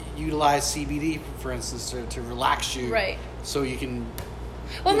 utilize CBD, for instance, to relax you. Right. So you can...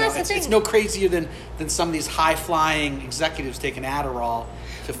 Well, that's the thing. It's no crazier than some of these high-flying executives taking Adderall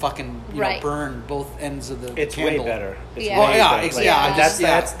to fucking burn both ends of the It's candle. way better. It's Yeah. way Well, yeah,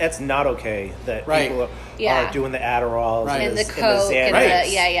 better. That's not okay that people are doing the Adderalls And the the Coke and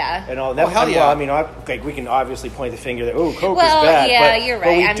Xanax and all that. Oh, hell yeah. We can obviously point the finger that Coke is Well, bad. yeah, but, you're but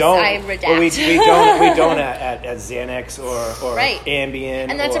we right. don't. I redact. But we don't at Xanax or Ambien,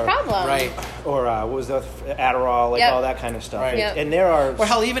 and that's a problem. Right. Or what was the Adderall, all that kind of stuff. Right. Yep. And there are. Well,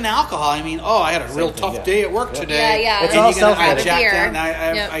 hell, even alcohol. I had a real tough day at work today. Yeah. It's And all you're gonna self-medicated. jack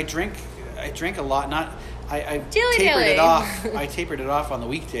down. I drink a lot. I Dilly tapered dilly. it off. I tapered it off on the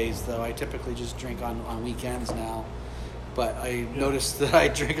weekdays, though. I typically just drink on weekends now. But I noticed that I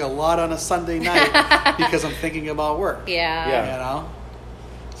drink a lot on a Sunday night because I'm thinking about work. Yeah. Yeah. You know?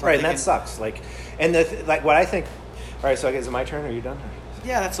 So Right, I'm and that thinking- sucks. Like, and like what I think. All right, so I guess is it my turn? Are you done?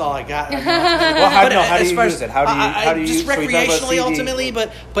 Yeah, that's all I got. Well, how do as you far as- use it? How do you just use? So we talk about recreationally CBD. ultimately,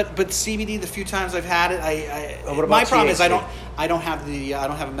 but CBD the few times I've had it, What about my problem is THC? I don't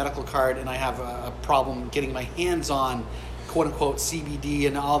have a medical card, and I have a problem getting my hands on quote unquote CBD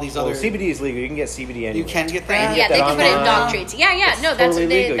and all these Well, other. CBD is legal. You can get CBD anywhere. You can get Right. that. Yeah, that they can put it in online. dog treats. Yeah, yeah. It's No, that's totally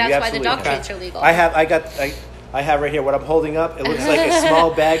legal. that's You why the absolutely dog can. treats are legal. I have right here what I'm holding up. It looks like a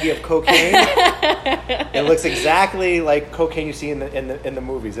small baggie of cocaine. It looks exactly like cocaine you see in the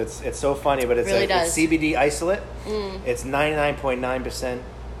movies. It's so funny, but it's Really it's does. CBD isolate. It's 99.9%.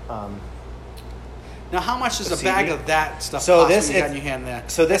 Now, how much does a CBD? bag of that stuff So cost this when you got is- in your hand there?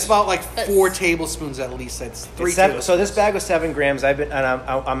 so this- It's about like That's- 4 tablespoons at least. That's 3 tablespoons. So this bag was 7 grams. I'm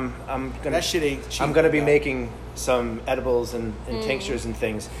gonna That shit ain't cheap. I'm gonna be though. making some edibles and tinctures and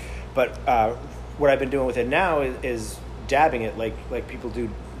things, but what I've been doing with it now is dabbing it like people do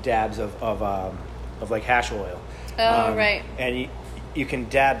dabs of like hash oil. Oh, right. And you can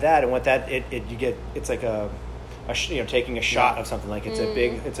dab that, and what that you get, it's like taking a shot of something. Like it's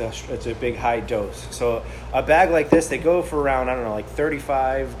a big high dose. So a bag like this, they go for around, I don't know, like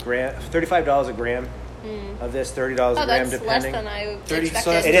 $35 a gram of this, $30 Oh, a gram that's depending. less than I 30 so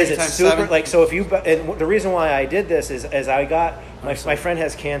expected. that's It is. 30 It's times super. 7. Like, so if you, and the reason why I did this is as I got my friend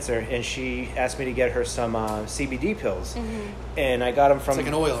has cancer, and she asked me to get her some CBD pills, and I got them from It's like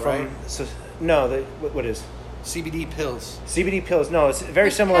an oil, right? So no, what is CBD pills. CBD pills? No, it's very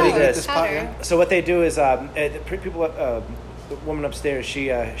It's similar to powder. this. It's powder. So what they do is people. The woman upstairs, she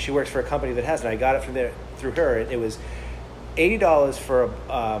works for a company that has it. I got it through her. It was $80 for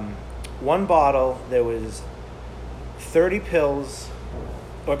one bottle. There was 30 pills,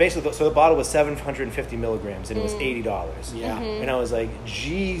 or basically, so the bottle was 750 milligrams, and it was $80. Yeah. And I was like,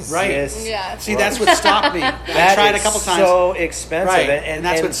 Jesus, Right. Yeah. See, that's what stopped me. I That tried a is couple times. so expensive, Right, and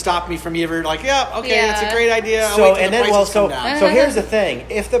that's what stopped me from ever like, yeah, okay, Yeah. that's a great idea. I'll So wait till and the then prices so come down. so here's the thing: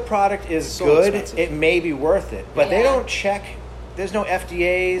 if the product is So good, expensive. it may be worth it. But they Yeah. don't check. There's no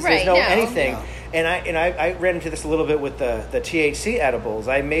FDA's. Right, There's no no. anything. No. And I ran into this a little bit with the THC edibles.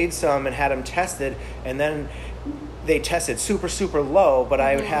 I made some and had them tested, and then they tested super low. But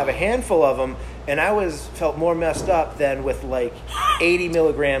I would have a handful of them, and I felt more messed up than with like 80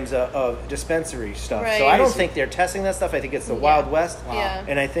 milligrams of dispensary stuff. So I Right. don't think they're testing that stuff. I think it's the Wild West. Yeah.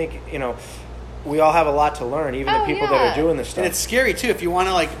 And I think we all have a lot to learn, even the Oh, people that yeah. are doing this stuff. And it's scary too if you want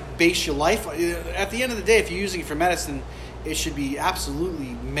to like base your life. At the end of the day, if you're using it for medicine, it should be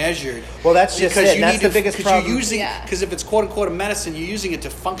absolutely measured. Well, that's just it. And that's the biggest problem. You're using Yeah. because if it's quote unquote a medicine, you're using it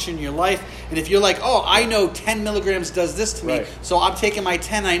to function in your life. And if you're like, oh, I know 10 milligrams does this to me, Right. so I'm taking my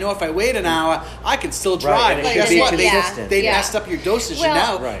 10. I know if I wait an hour, I can still Right, drive. and it Guess should be what? consistent. They Yeah. messed up your dosage, Well- and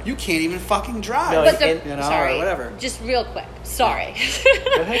now Right. you can't even fucking drive. No, But the and- you know, sorry, or whatever. just real quick. Sorry.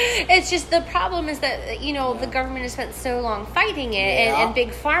 ahead. It's just the problem is that the government has spent so long fighting it, Yeah. and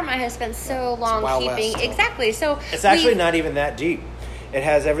big pharma has spent so long Wild keeping West. exactly. So It's actually we- not even that deep. It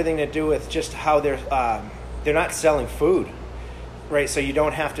has everything to do with just how they're not selling food, right? So you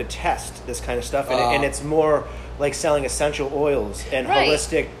don't have to test this kind of stuff, and it's more like selling essential oils and Right.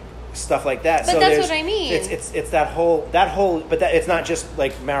 holistic stuff like that. But so that's there's- what I mean. It's that whole, but it's not just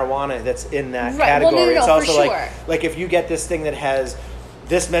like marijuana that's in that Right. Well, category. no, It's for also sure. like if you get this thing that has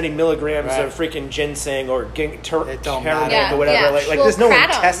this many milligrams Right. of freaking ginseng or It don't matter. turmeric or whatever, like Well, there's no one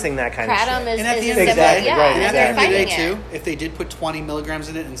kratom. testing that kind of Kratom shit. is, And at is the a end of the similar, day- yeah, right, And at the they're end of the day, fighting it. too, if they did put 20 milligrams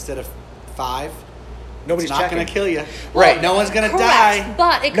in it instead of 5, Nobody's it's not checking. going to kill you. Right. No one's going to Correct, die.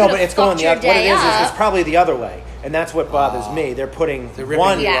 but it No, could but have it's going fucked the your other. What it day is up. it's probably the other way, and that's what bothers me. They're putting They're ripping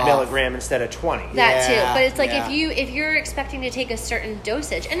 1 you off. milligram instead of 20. That too, Yeah, but it's like yeah. if you're expecting to take a certain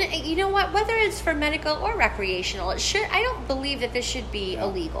dosage, and you know what, whether it's for medical or recreational, I don't believe that this should be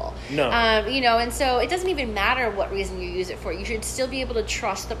illegal. No. And so it doesn't even matter what reason you use it for. You should still be able to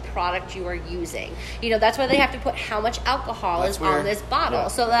trust the product you are using. That's why they have to put how much alcohol That's is where- on this bottle, yeah.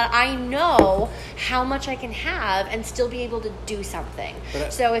 so that I know how much I can have and still be able to do something.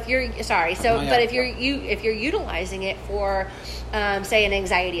 But So if you're No, yeah. but if you're utilizing it for, say, an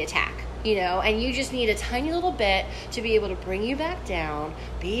anxiety attack, and you just need a tiny little bit to be able to bring you back down,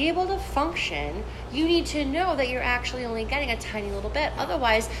 be able to function, you need to know that you're actually only getting a tiny little bit.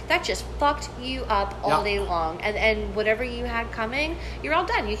 Otherwise, that just fucked you up all Yeah. day long. And whatever you had coming, you're all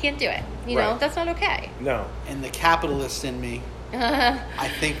done. You can't do it. You know, Right. that's not okay. No. And the capitalist in me, I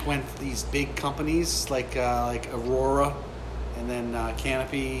think when these big companies like Aurora and then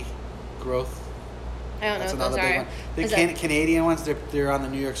Canopy Growth, I don't know That's what another those big are. one. The Is that- Canadian ones, they're on the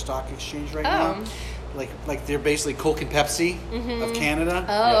New York Stock Exchange right now. Like they're basically Coke and Pepsi of Canada.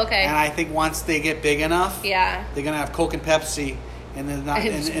 Oh, okay. And I think once they get big enough, Yeah. they're gonna have Coke and Pepsi, and then not,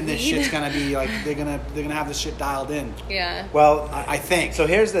 and this Weed. shit's gonna be like they're gonna have this shit dialed in. Yeah. Well, I think. so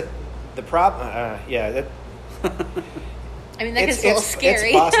here's the problem. Yeah, I mean, that gets a little scary.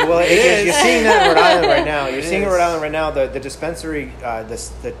 It's possible. Well, is. you're seeing that in Rhode Island right now. You're It seeing it in is. Rhode Island right now. The dispensary, the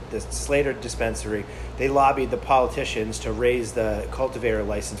Slater dispensary, they lobbied the politicians to raise the cultivator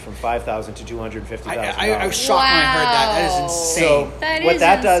license from $5,000 to $250,000. I was shocked when I heard that. That is Wow. insane. So That what is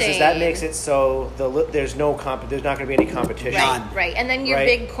that does is that insane. makes it so there's no there's not going to be any competition. None. Right. And then your Right?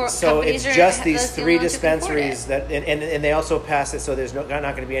 big So companies it's are just these that's the three only ones who can afford dispensaries it. that, and they also passed it so there's not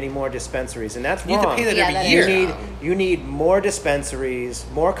going to be any more dispensaries, and that's You have to wrong. pay that Yeah, every that is year. wrong. You need more dispensaries,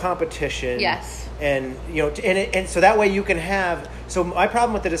 more competition. Yes. And and so that way you can have. So my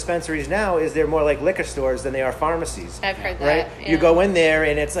problem with the dispensaries now is they're more like liquor stores than they are pharmacies. I've heard Right? that. You go in there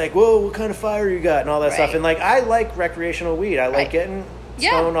and it's like, whoa, what kind of fire you got and all that Right. stuff. And like I like recreational weed. I like Right. getting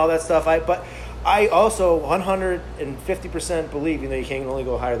Yeah. stoned, all that stuff. But I also 150% believe, even though you can only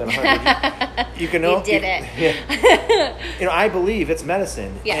go higher than 100, you can. You did it. Yeah. I believe it's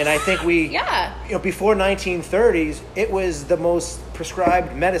medicine, Yes. and I think we. Yeah. Before 1930s, it was the most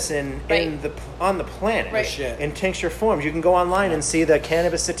prescribed medicine Right. on the planet. Right. Shit. In tincture forms, you can go online and see the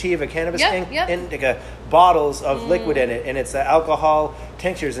cannabis sativa, cannabis Yep, yep. indica bottles of liquid in it, and it's alcohol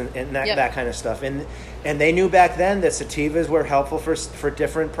tinctures and that, Yep. that kind of stuff. And they knew back then that sativas were helpful for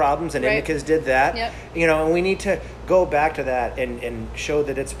different problems, and Right. indicas did that. Yep. And we need to go back to that and show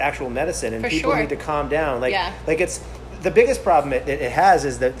that it's actual medicine, and For people sure. need to calm down. Like Yeah. it's the biggest problem it has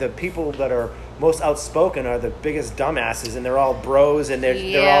is that the people that are most outspoken are the biggest dumbasses, and they're all bros, and they're all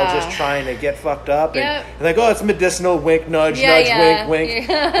Yeah. just trying to get fucked up, and Yep. they're like, oh, it's medicinal, wink, nudge, Yeah, nudge, yeah. wink, wink,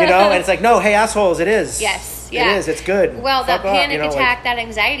 Yeah. and it's like, no, hey, assholes, it is. Yes. Yeah. It is. It's good. Well, that Fuck off, panic like- attack, that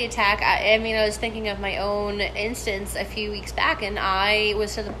anxiety attack, I mean, I was thinking of my own instance a few weeks back, and I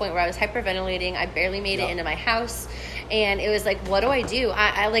was to the point where I was hyperventilating. I barely made it into my house. And it was like, what do I do?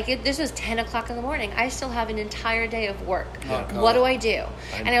 This was 10 o'clock in the morning. I still have an entire day of work. Oh, God. What do I do?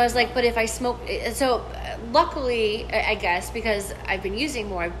 And I was like, but if I smoke, so luckily, I guess, because I've been using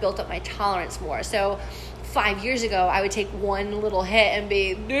more, I've built up my tolerance more. So 5 years ago, I would take one little hit and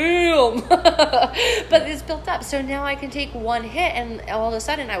be, damn. But it's built up. So now I can take one hit, and all of a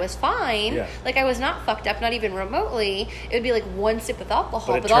sudden I was fine. Yeah. Like I was not fucked up, not even remotely. It would be like one sip of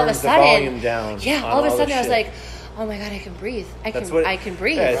alcohol. But it all of a turns the sudden, volume down yeah, on all of a all the sudden I was shit. like, oh my God, I can breathe. I That's can what- I can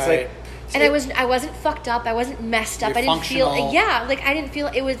breathe. Yeah, it's Right. like. And I wasn't fucked up. I wasn't messed up. You're I didn't functional. feel, like I didn't feel,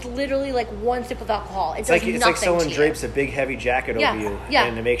 it was literally like one sip of alcohol. It's It's does like nothing someone to you. drapes a big heavy jacket Yeah, over you, yeah.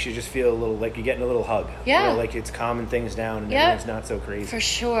 and it makes you just feel a little like you're getting a little hug. Yeah. Like it's calming things down, and Yep. everything's not so crazy. For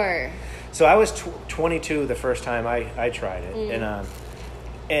sure. So I was 22 the first time I tried it, Mm.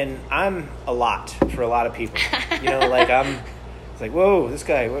 and I'm a lot for a lot of people. Like it's like, whoa, this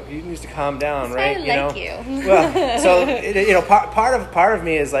guy, he needs to calm down, That's right? why I like you. Well, so part of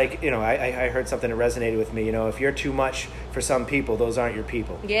me is like, I heard something that resonated with me. If you're too much for some people, those aren't your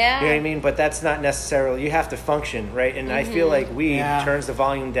people. Yeah. You know what I mean? But that's not necessarily. You have to function, right? And I feel like weed Yeah. turns the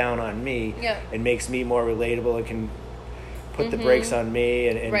volume down on me Yep. and makes me more relatable. It can put the brakes on me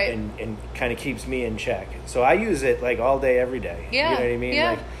and, Right. and kind of keeps me in check. So I use it like all day, every day. Yeah. You know what I mean? Yeah.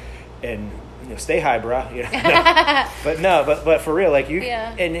 Like, and stay high, bruh. But for real, like you.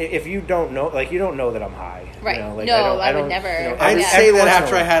 Yeah. And if you don't know, like you don't know that I'm high. Right. Like, No, I would don't- never. I'd Yeah. say every that once in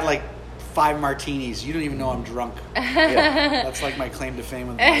after a I while. had like 5 martinis. You don't even know I'm drunk. Yeah. That's like my claim to fame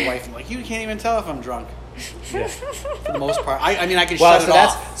with my wife. I'm like, you can't even tell if I'm drunk. Yeah. For the most part. I mean, I can Well, shut so it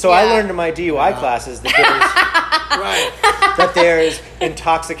that's off. so I Yeah. learned in my DUI classes that there's Right. that there's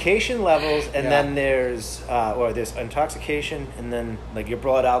intoxication levels, and Yeah. then there's intoxication, and then like your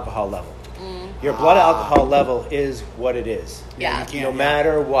blood alcohol level. Your blood alcohol level is what it is. Yeah. You can't, No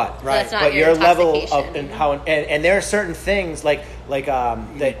matter what. Right. That's not But your your level of intoxication. and how and there are certain things like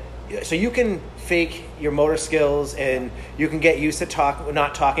that. So you can fake your motor skills, and you can get used to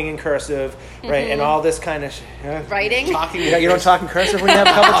not talking in cursive, right? And all this kind of Writing? Talking. You don't talk in cursive when you have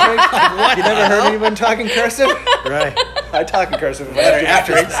a couple drinks? What? You never heard anyone talk in cursive? Right. I talk in cursive. If I Letter have F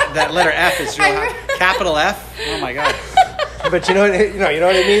two is, drinks. that letter F is your capital F. Oh my God. But you know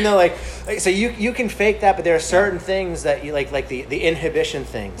what I mean though, like so you can fake that, but there are certain things that you like the inhibition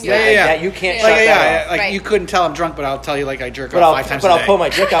things Yeah, that, yeah. that you can't Yeah. shut Like, that off. like Right. you couldn't tell I'm drunk, but I'll tell you like I jerk But off 5 times I'll a day. pull my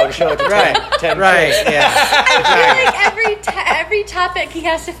dick out and show it to Right. 10 Right. kids. Yeah. I feel like every topic he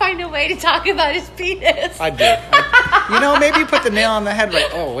has to find a way to talk about his penis. I do. Maybe you put the nail on the head right.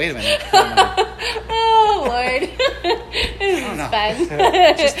 Oh, wait a minute. Oh Lord, this is know.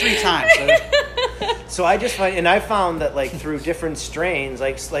 fun. Just 3 times. So I just find, and I found that like through different strains,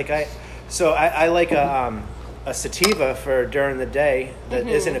 I like a sativa for during the day that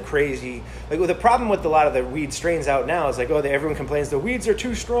isn't a crazy, like, well, the problem with a lot of the weed strains out now is like, everyone complains the weeds are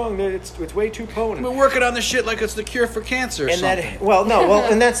too strong, it's way too potent. We're working on this shit like it's the cure for cancer or something.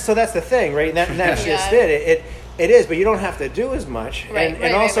 And that's the thing, right? And that's just it. It is, but you don't have to do as much.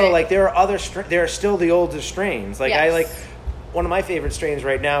 And also like there are still the older strains. Like I like one of my favorite strains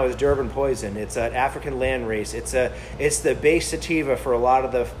right now is Durban Poison. It's an African landrace. It's the base sativa for a lot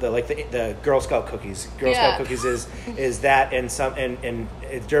of the Girl Scout cookies. Girl Scout cookies is that and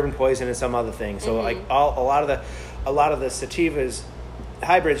it's Durban Poison and some other thing. So like a lot of the sativas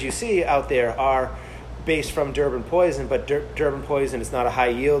hybrids you see out there are based from Durban Poison, but Durban Poison is not a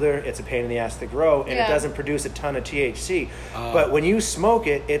high yielder. It's a pain in the ass to grow, and it doesn't produce a ton of THC. But when you smoke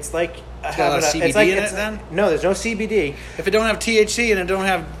it, it's like having a CBD in it then? No, there's no CBD. If it don't have THC and it don't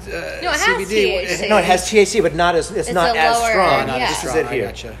have it has CBD, THC. No, it has THC, but not as it's not as lower, strong. This is it here.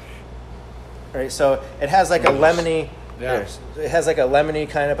 Gotcha. Right, so it has like a lemony. Yeah. It has like a lemony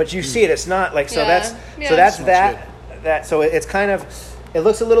kind of, but you see it. It's not like so. Yeah. That's Smells that. So it's kind of. It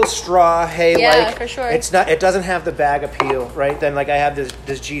looks a little straw hay like. Yeah, for sure. It's not. It doesn't have the bag appeal, right? Then like I have this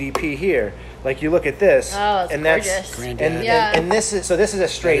GDP here. Like you look at this, it's and gorgeous. that's Granddad. and this is a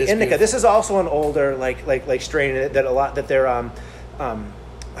straight That is indica. beautiful. This is also an older like strain that their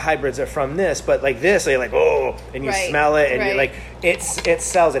hybrids are from this, but like this, you're like and you smell it, and you're like it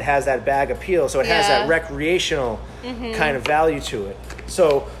sells. It has that bag appeal, so it has that recreational kind of value to it.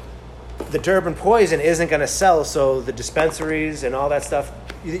 So the Durban Poison isn't going to sell, so the dispensaries and all that stuff,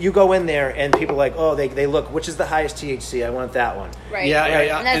 you go in there and people are like, they look, which is the highest THC? I want that one. Right. Yeah.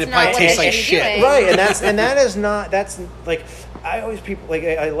 And it probably tastes like shit. doing. Right, and that's like, I always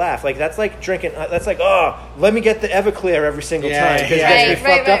I laugh like that's like drinking. That's like let me get the Everclear every single time because it gets me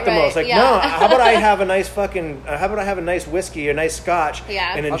fucked up the most. Like no, how about I have a nice whiskey or nice scotch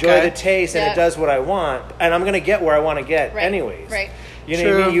and enjoy the taste and it does what I want and I'm gonna get where I want to get anyways. Right. You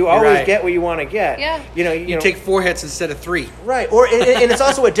know what I mean? You always get what you want to get. Yeah. You take 4 hits instead of 3. Right. Or and it's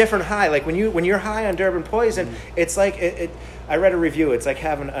also a different high. Like when you're high on Durban Poison, it's like I read a review. It's like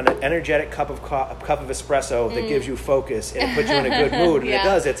having an energetic cup of espresso that gives you focus and it puts you in a good mood. And it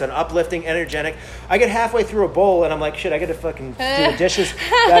does. It's an uplifting, energetic. I get halfway through a bowl and I'm like, shit, I got to fucking do the dishes.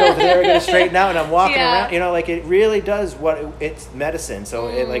 That over there, I got to straighten out. And I'm walking around. Like it really does it's medicine. So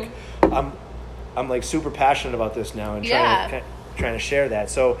it like I'm like super passionate about this now and trying to share that.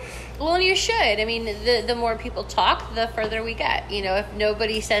 So well, you should. I mean, the more people talk, the further we get. If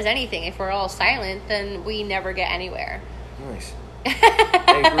nobody says anything, if we're all silent, then we never get anywhere. Nice.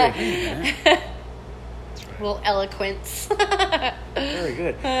 I agree. Well, eloquence. Very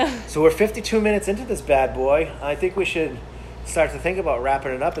good. So we're 52 minutes into this bad boy. I think we should start to think about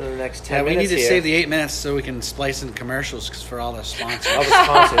wrapping it up in the next 10 minutes. We need to here. save the 8 minutes so we can splice in commercials for all the sponsors. All the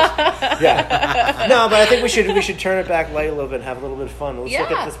sponsors. Yeah. No, but I think we should turn it back light a little bit and have a little bit of fun.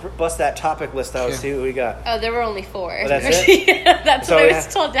 Let's bust that topic list out and see what we got. Oh, there were only 4. Oh, that's it? That's what I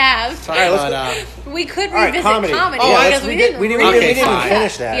was told to have. All right, let's we could revisit comedy. Because we didn't even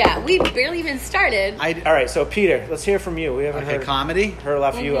finish that. Yeah, we barely even started. All right, so Peter, let's hear from you. We haven't heard a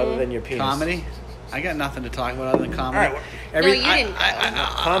lot from you other than your penis. Comedy? I got nothing to talk about other than comedy. All right. You didn't.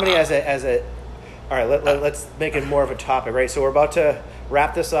 Comedy as a. All right, let's make it more of a topic, right? So we're about to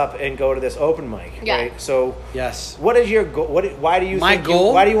wrap this up and go to this open mic, right? So yes, what is your goal? Why do you why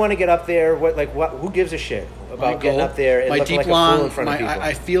do you want to get up there? Who gives a shit about getting up there and looking like a fool in front of people?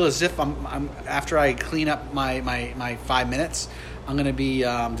 I feel as if I'm after I clean up my 5 minutes, I'm going to be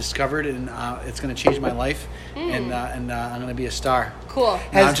discovered, and it's going to change my life, and I'm going to be a star. Cool.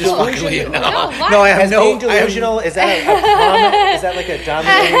 I'm just fucking with you. No, I have no. Delusional? Is that is that like a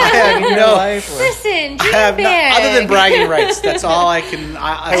dominating in your life? Listen, other than bragging rights, that's all I can.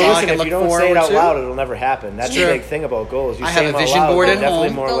 If you don't say it out loud, it'll never happen. That's the big thing about goals. I have a vision board at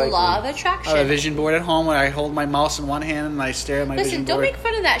home. The law of attraction. I have a vision board at home where I hold my mouse in one hand and I stare at my vision board. Listen, don't make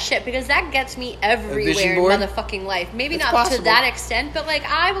fun of that shit because that gets me everywhere in motherfucking life. Maybe not to that extent, but like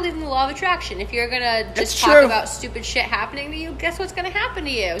I believe in the law of attraction. If you're gonna just talk about stupid shit happening to you, guess what's gonna happen to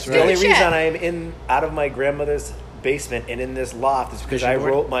you? The only reason I am out of my grandmother's basement and in this loft is because I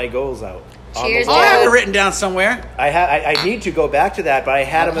wrote my goals out. Cheers! I have it written down somewhere. I need to go back to that, but I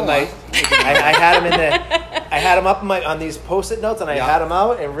had them in my. I had them in the. I had them up on these Post-it notes, and I had them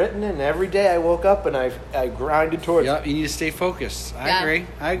out and written. And every day I woke up and I grinded towards. Yeah, you need to stay focused. I agree.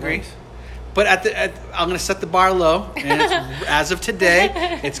 Nice. But I'm going to set the bar low, and as of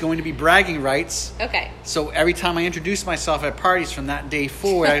today, it's going to be bragging rights. Okay. So every time I introduce myself at parties from that day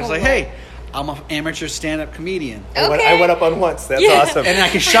forward, I was like, "Hey, I'm an amateur stand-up comedian. I Okay. went up on once. That's Yeah. awesome. And I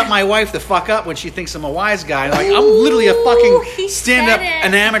can shut my wife the fuck up when she thinks I'm a wise guy. Like, I'm literally a fucking he stand-up, said it.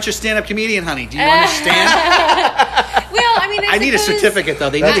 an amateur stand-up comedian, honey. Do you understand? Well, I mean, I need a suppose- certificate, though.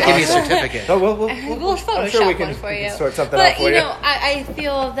 They need to give me a certificate. Oh, we'll We'll Photoshop I'm sure we can, one for we you. can sort something but out for you. know, I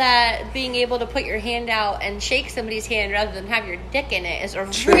feel that being able to put your hand out and shake somebody's hand rather than have your dick in it is a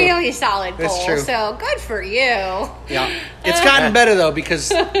True. really solid goal. It's true. So good for you. Yeah, it's gotten better though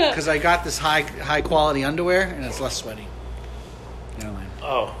because I got this high quality underwear and it's less sweaty. You know, man.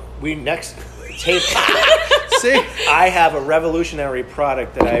 Oh, we next tape. See, I have a revolutionary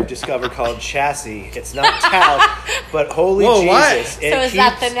product that I've discovered called Chassis. It's not talc, but holy Whoa, Jesus! what? It So is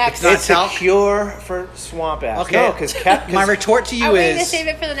that the next- It's It's not a talc? cure for swamp ass. Okay. No, because my retort to Are you we going to is save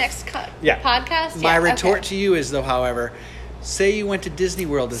it for the next Yeah. podcast? my Yeah, retort okay. to you is though, however, say you went to Disney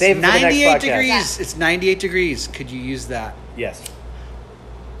World. It's Save it for the next 98 podcast. degrees. Yeah. It's 98 degrees. Could you use that? yes,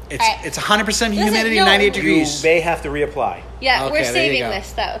 It's All right. it's 100% Listen, humidity, no. 98 you degrees. may have to reapply. Yeah, Okay, we're there you saving go.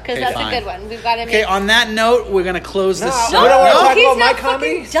 this though because Okay, that's fine. a good one. We've got to Okay, make. on that note, we're gonna close this. No, we don't wanna talk he's about my not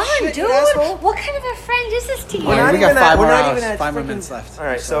comedy? fucking done, Shit, you dude. asshole. What kind of a friend is this to you? We're not we got even five we're more not hours, even at 5 more freaking- minutes left. All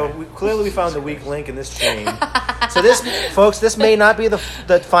right, Sorry. so clearly we found the weak link in this chain. So this, folks, this may not be the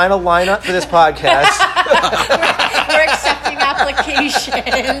final lineup for this podcast. We're accepting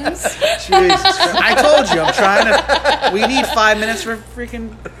applications. Jesus Christ. I told you, I'm trying to. We need 5 minutes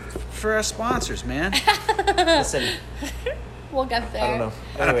for our sponsors, man. Listen, We'll get there. I don't know.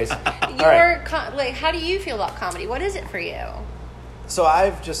 Anyways, all Your right. like, how do you feel about comedy? What is it for you? So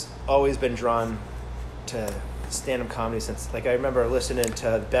I've just always been drawn to stand-up comedy since, like, I remember listening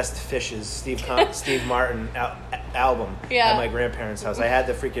to Best Fishes, Steve Martin album Yeah. at my grandparents' house. I had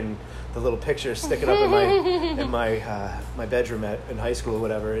the little picture sticking up in my bedroom in high school or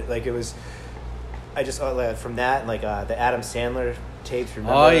whatever. Like, it was, I just from that and like the Adam Sandler tapes.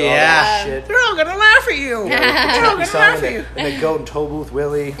 Remember Oh all yeah, that shit? they're all gonna laugh at you. They're all gonna Song laugh and at you. the Goat and Toll Booth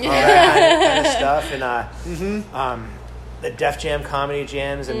Willie, all that kind of stuff, and the Def Jam comedy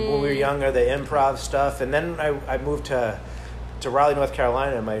jams, and when we were younger, the improv stuff, and then I moved to Raleigh, North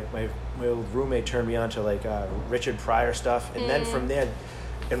Carolina, and my old roommate turned me on to like Richard Pryor stuff, and then from there,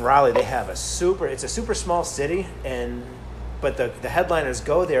 in Raleigh, they have it's a super small city, but the headliners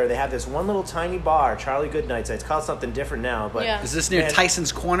go there. They have this one little tiny bar, Charlie Goodnight's. It's called something different now, but Yeah. Is this near Man,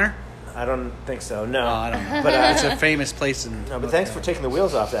 Tyson's Corner? I don't think so. No, Oh, I don't know. But It's a famous place in. no, but thanks for taking the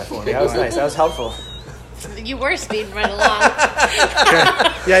wheels off that for me. That was nice. That was helpful. You were speeding right along.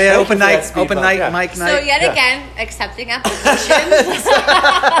 Yeah, you open for that night, speed open bump, night, yeah. Mike So night. yet Yeah. again, accepting applications.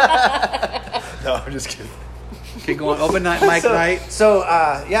 No, I'm just kidding. Okay, go on. Open night, Mike night. So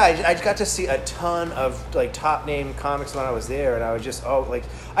yeah, I got to see a ton of like top name comics when I was there, and I was just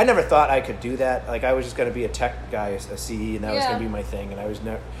I never thought I could do that. Like I was just going to be a tech guy, a CE, and that was Yeah. going to be my thing. And I was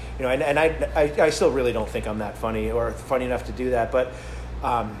never, and I still really don't think I'm that funny or funny enough to do that, but.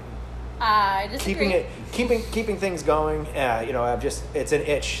 I disagree. Keeping things going, it's an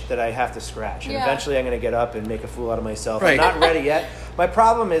itch that I have to scratch, and Yeah. eventually I'm going to get up and make a fool out of myself. Right. I'm not ready yet. My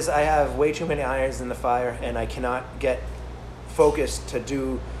problem is I have way too many irons in the fire, and I cannot get focused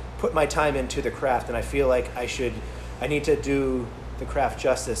to put my time into the craft, and I feel like I need to do the craft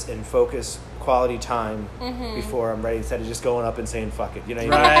justice and focus quality time before I'm ready, instead of just going up and saying fuck it. You know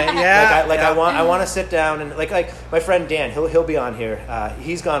what I mean? Right? Yeah. I want to sit down and like my friend Dan, he'll be on here.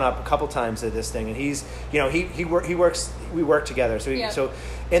 He's gone up a couple times to this thing, and he's we work together. So Yeah. so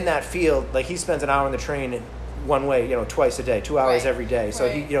in that field, like he spends an hour on the train one way, twice a day, 2 hours Right. every day. So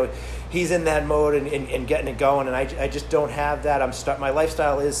Right. he's in that mode and getting it going, and I just don't have that. My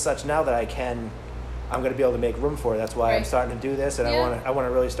lifestyle is such now that I'm going to be able to make room for it. That's why I'm Right. starting to do this, and Yeah. I want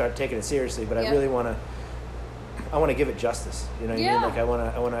to really start taking it seriously. But Yeah. I really want to give it justice. You know what I Yeah. mean? Like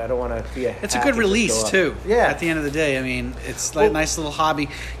I don't want to be a. It's a hack good and just release go up. too. Yeah. At the end of the day, I mean, it's like a nice little hobby.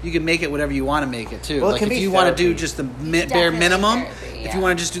 You can make it whatever you want to make it too. Well, it like can if be you want to do therapy. just the bare Definitely minimum, therapy, if yeah. you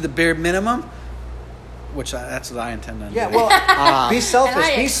want to just do the bare minimum, which that's what I intend on Yeah, doing. well, be selfish. And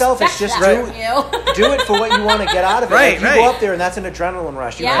I Be selfish. expect Just that do from you. do it for what you want to get out of it. Right, Like, you right. go up there and that's an adrenaline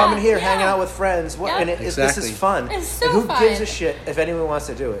rush. You're Yeah, coming here, yeah. hanging out with friends, and this Exactly. is fun. It's so and who gives fun. a shit if anyone wants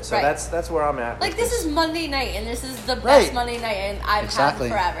to do it? So Right. that's where I'm at. Like with this is Monday night, and this is the best Right. Monday night, and I've Exactly.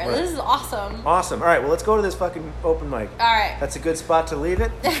 had forever. Right. This is awesome. awesome. All right, well, let's go to this fucking open mic. All right. That's a good spot to leave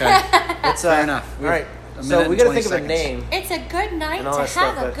it. Okay. It's Fair enough. All right. A So minute we and got to 20 think of a seconds. name. It's a good night And all to that have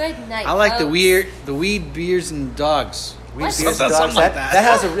stuff, a but- good night. I like folks. the weed, beers, and dogs. We What's see something dogs. like that that.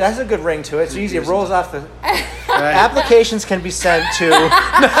 has a good ring to it. It's easy. It Beers rolls off the. Right? Applications can be sent to.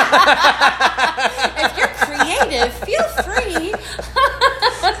 If you're creative, feel free.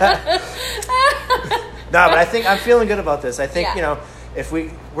 No, but I think I'm feeling good about this. I think Yeah.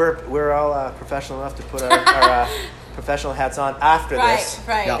 we're all professional enough to put our professional hats on after this,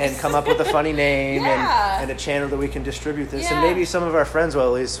 Right. and come up with a funny name Yeah. and a channel that we can distribute this, Yeah. and maybe some of our friends,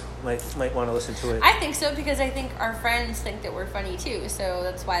 Wellies, might want to listen to it. I think so because I think our friends think that we're funny too, so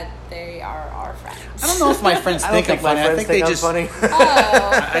that's why they are our friends. I don't know if my friends I don't think I'm think my funny. I friends think think they I'm just. funny.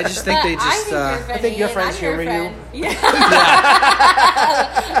 Oh, I just think they but just. I think you're funny. I think your and friends I'm your humor you. friend. Yeah.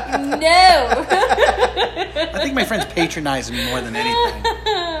 No. I think my friends patronize me more than anything.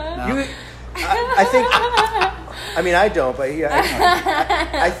 No. I think. I mean, I don't, but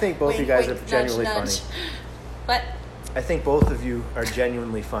I think both you guys Wink, are wink, genuinely nudge, nudge. funny. What? I think both of you are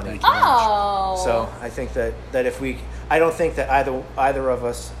genuinely funny. Thank you. Oh. So I think that if I don't think that either of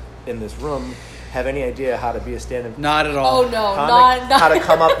us in this room have any idea how to be a stand-up Not at all. Oh no, comic, not how to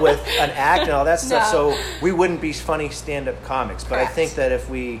come up with an act and all that stuff. No. So we wouldn't be funny stand-up comics. But Correct. I think that if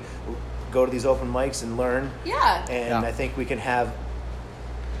we go to these open mics and learn, Yeah. and Yeah. I think we can have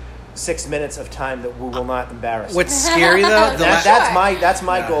 6 minutes of time that we will not embarrass. What's scary though? That's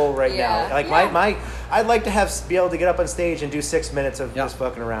my Yeah. goal right Yeah. now. Like Yeah. my I'd like to be able to get up on stage and do 6 minutes of Yeah. just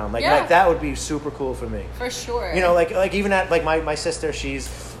fucking around. Like, Yeah. like that would be super cool for me. For sure. You know, like even at like my sister, she's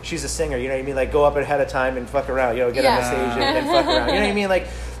a singer. You know what I mean? Like go up ahead of time and fuck around. You know, get on the Yeah. stage and fuck around. You know what I mean?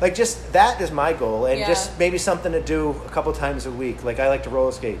 Like just that is my goal, and Yeah. just maybe something to do a couple times a week. Like I like to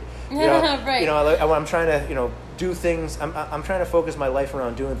roller skate. You know, Right. You know, I'm trying to do things. I'm trying to focus my life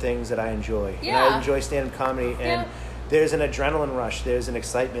around doing things that I enjoy. And Yeah. I enjoy stand-up comedy, and Yeah. there's an adrenaline rush. There's an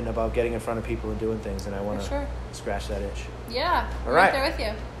excitement about getting in front of people and doing things, and I want to sure. scratch that itch. Yeah. All I'm right. there with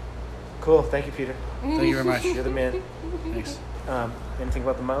you. Cool. Thank you, Peter. Thank you very much. You're the man. Thanks. Anything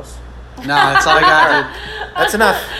about the mouse? No, that's all I got, dude. That's enough.